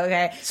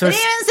 Okay. So they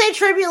didn't say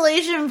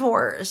tribulation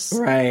force.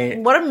 Right.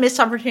 What a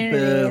missed opportunity.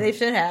 They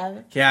should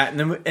have.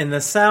 Yeah, and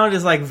the sound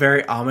is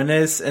very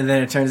ominous, and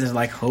then it turns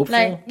into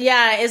hopeful.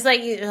 It's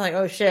you're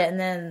oh shit, and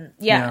then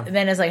and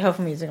then it's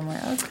hopeful music. I'm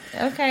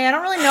okay, I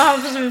don't really know how I'm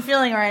supposed to be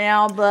feeling right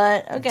now,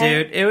 but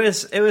okay. Dude,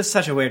 it was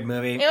such a weird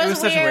movie. It was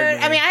such a weird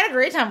movie. I mean, I had a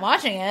great time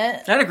watching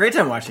it. And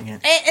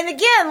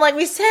again, like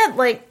we said,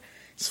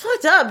 it's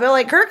fucked up,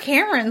 but Kirk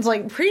Cameron's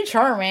pretty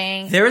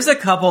charming. There was a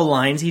couple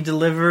lines he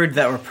delivered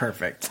that were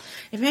perfect.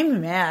 It made me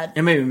mad.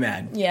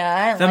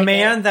 Yeah, the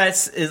man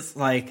is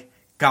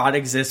God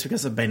exists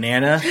because of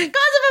banana. God's of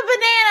a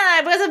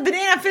banana because a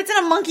banana fits in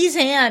a monkey's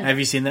hand. Have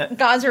you seen that?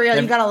 God's real.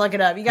 You gotta look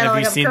it up. Have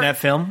you seen that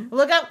film?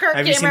 Look up Kirk Cameron.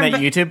 Have you seen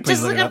that YouTube? Please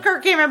just look up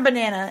Kirk Cameron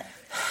banana.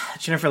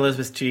 Jennifer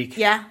Elizabeth Cheek.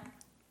 Yeah.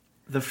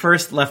 The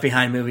first Left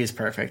Behind movie is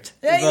perfect.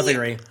 We both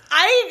agree.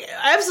 I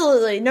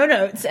absolutely no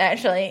notes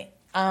actually.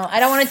 I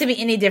don't want it to be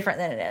any different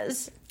than it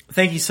is.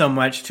 Thank you so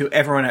much to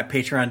everyone at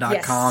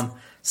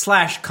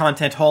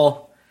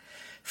patreon.com/contenthole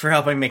for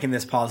helping making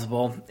this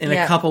possible. In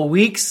a couple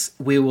weeks,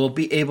 we will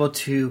be able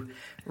to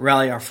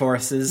rally our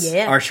forces,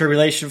 our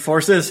tribulation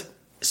forces.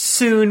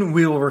 Soon,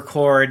 we will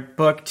record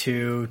Book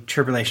 2,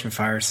 Tribulation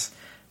Force.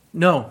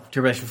 No,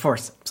 Tribulation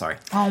Force. Sorry.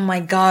 Oh my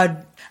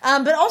god.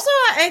 But also,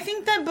 I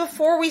think that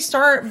before we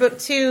start Book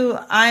 2,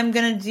 I'm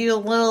going to do a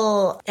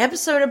little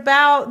episode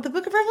about the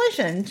Book of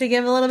Revelation to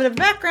give a little bit of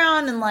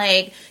background and,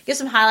 give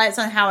some highlights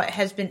on how it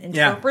has been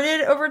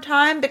interpreted over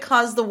time,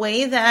 because the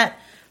way that,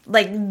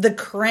 the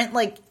current,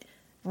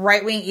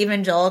 right-wing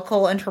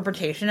evangelical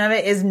interpretation of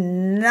it is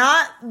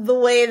not the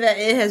way that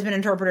it has been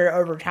interpreted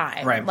over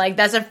time. Right.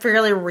 That's a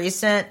fairly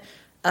recent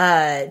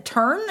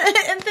turn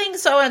and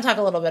things, so I want to talk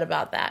a little bit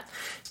about that.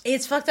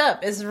 It's fucked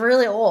up. It's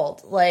really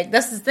old.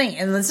 That's the thing.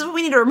 And this is what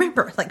we need to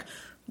remember.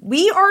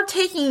 We are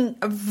taking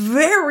a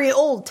very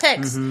old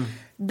text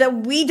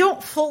that we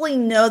don't fully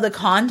know the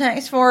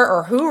context for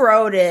or who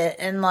wrote it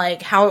and,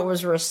 how it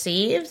was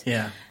received.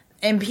 Yeah.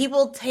 And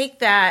people take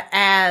that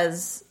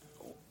as,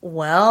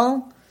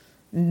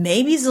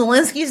 maybe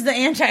Zelensky's the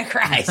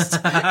Antichrist. You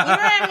know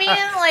what I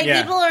mean?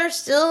 People are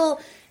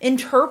still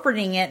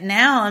interpreting it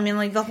now. I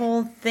mean, the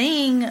whole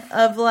thing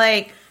of,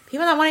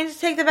 people not wanting to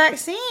take the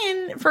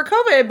vaccine for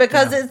COVID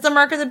because it's the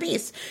mark of the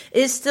beast.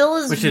 It still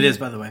is. Which it is,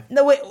 by the way.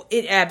 No,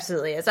 it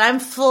absolutely is.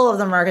 I'm full of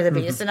the mark of the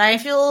beast, and I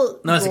feel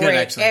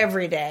great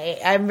every day.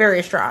 I'm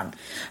very strong.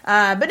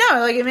 But no,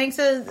 like, it makes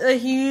a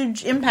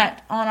huge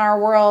impact on our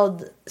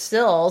world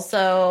still.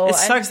 So it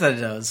sucks that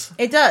it does.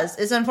 It does.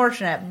 It's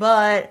unfortunate,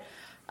 but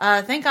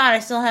thank God I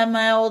still have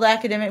my old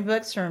academic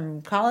books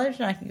from college,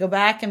 and I can go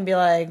back and be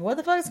like, what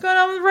the fuck is going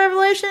on with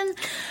Revelation?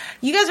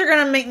 You guys are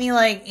going to make me,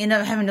 like, end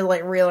up having to,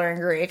 like, real learn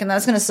Greek, and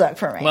that's going to suck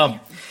for me. Well,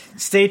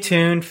 stay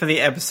tuned for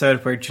the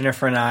episode where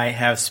Jennifer and I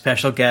have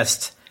special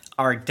guest,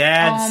 our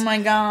dads. Oh, my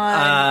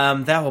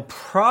God. That will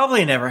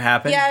probably never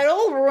happen. Yeah,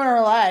 it'll ruin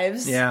our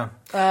lives. Yeah.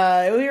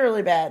 It will be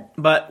really bad.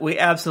 But we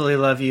absolutely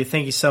love you.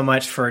 Thank you so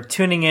much for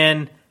tuning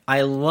in.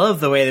 I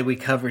love the way that we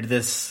covered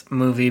this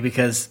movie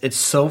because it's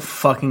so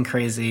fucking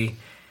crazy.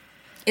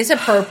 It's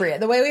appropriate.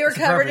 The way we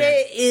covered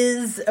it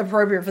is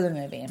appropriate for the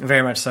movie.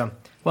 Very much so.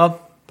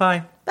 Well,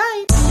 bye.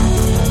 Bye.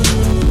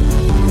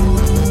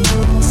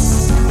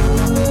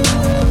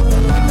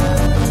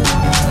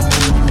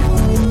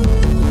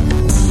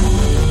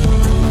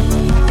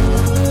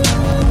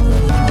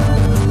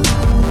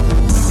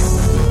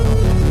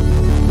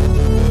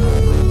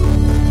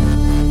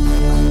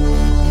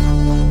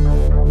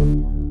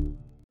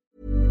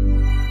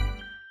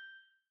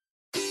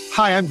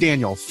 Hi, I'm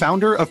Daniel,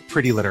 founder of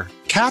Pretty Litter.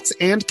 Cats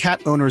and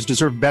cat owners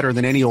deserve better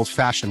than any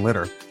old-fashioned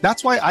litter.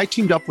 That's why I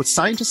teamed up with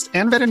scientists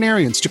and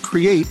veterinarians to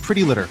create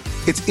Pretty Litter.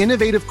 Its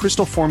innovative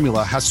crystal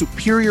formula has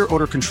superior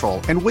odor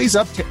control and weighs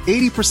up to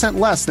 80%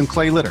 less than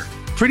clay litter.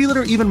 Pretty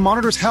Litter even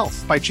monitors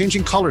health by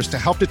changing colors to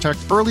help detect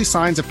early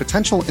signs of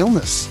potential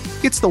illness.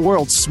 It's the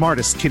world's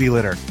smartest kitty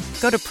litter.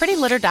 Go to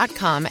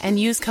prettylitter.com and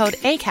use code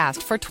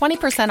ACAST for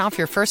 20% off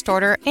your first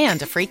order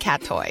and a free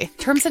cat toy.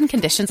 Terms and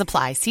conditions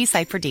apply. See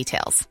site for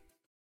details.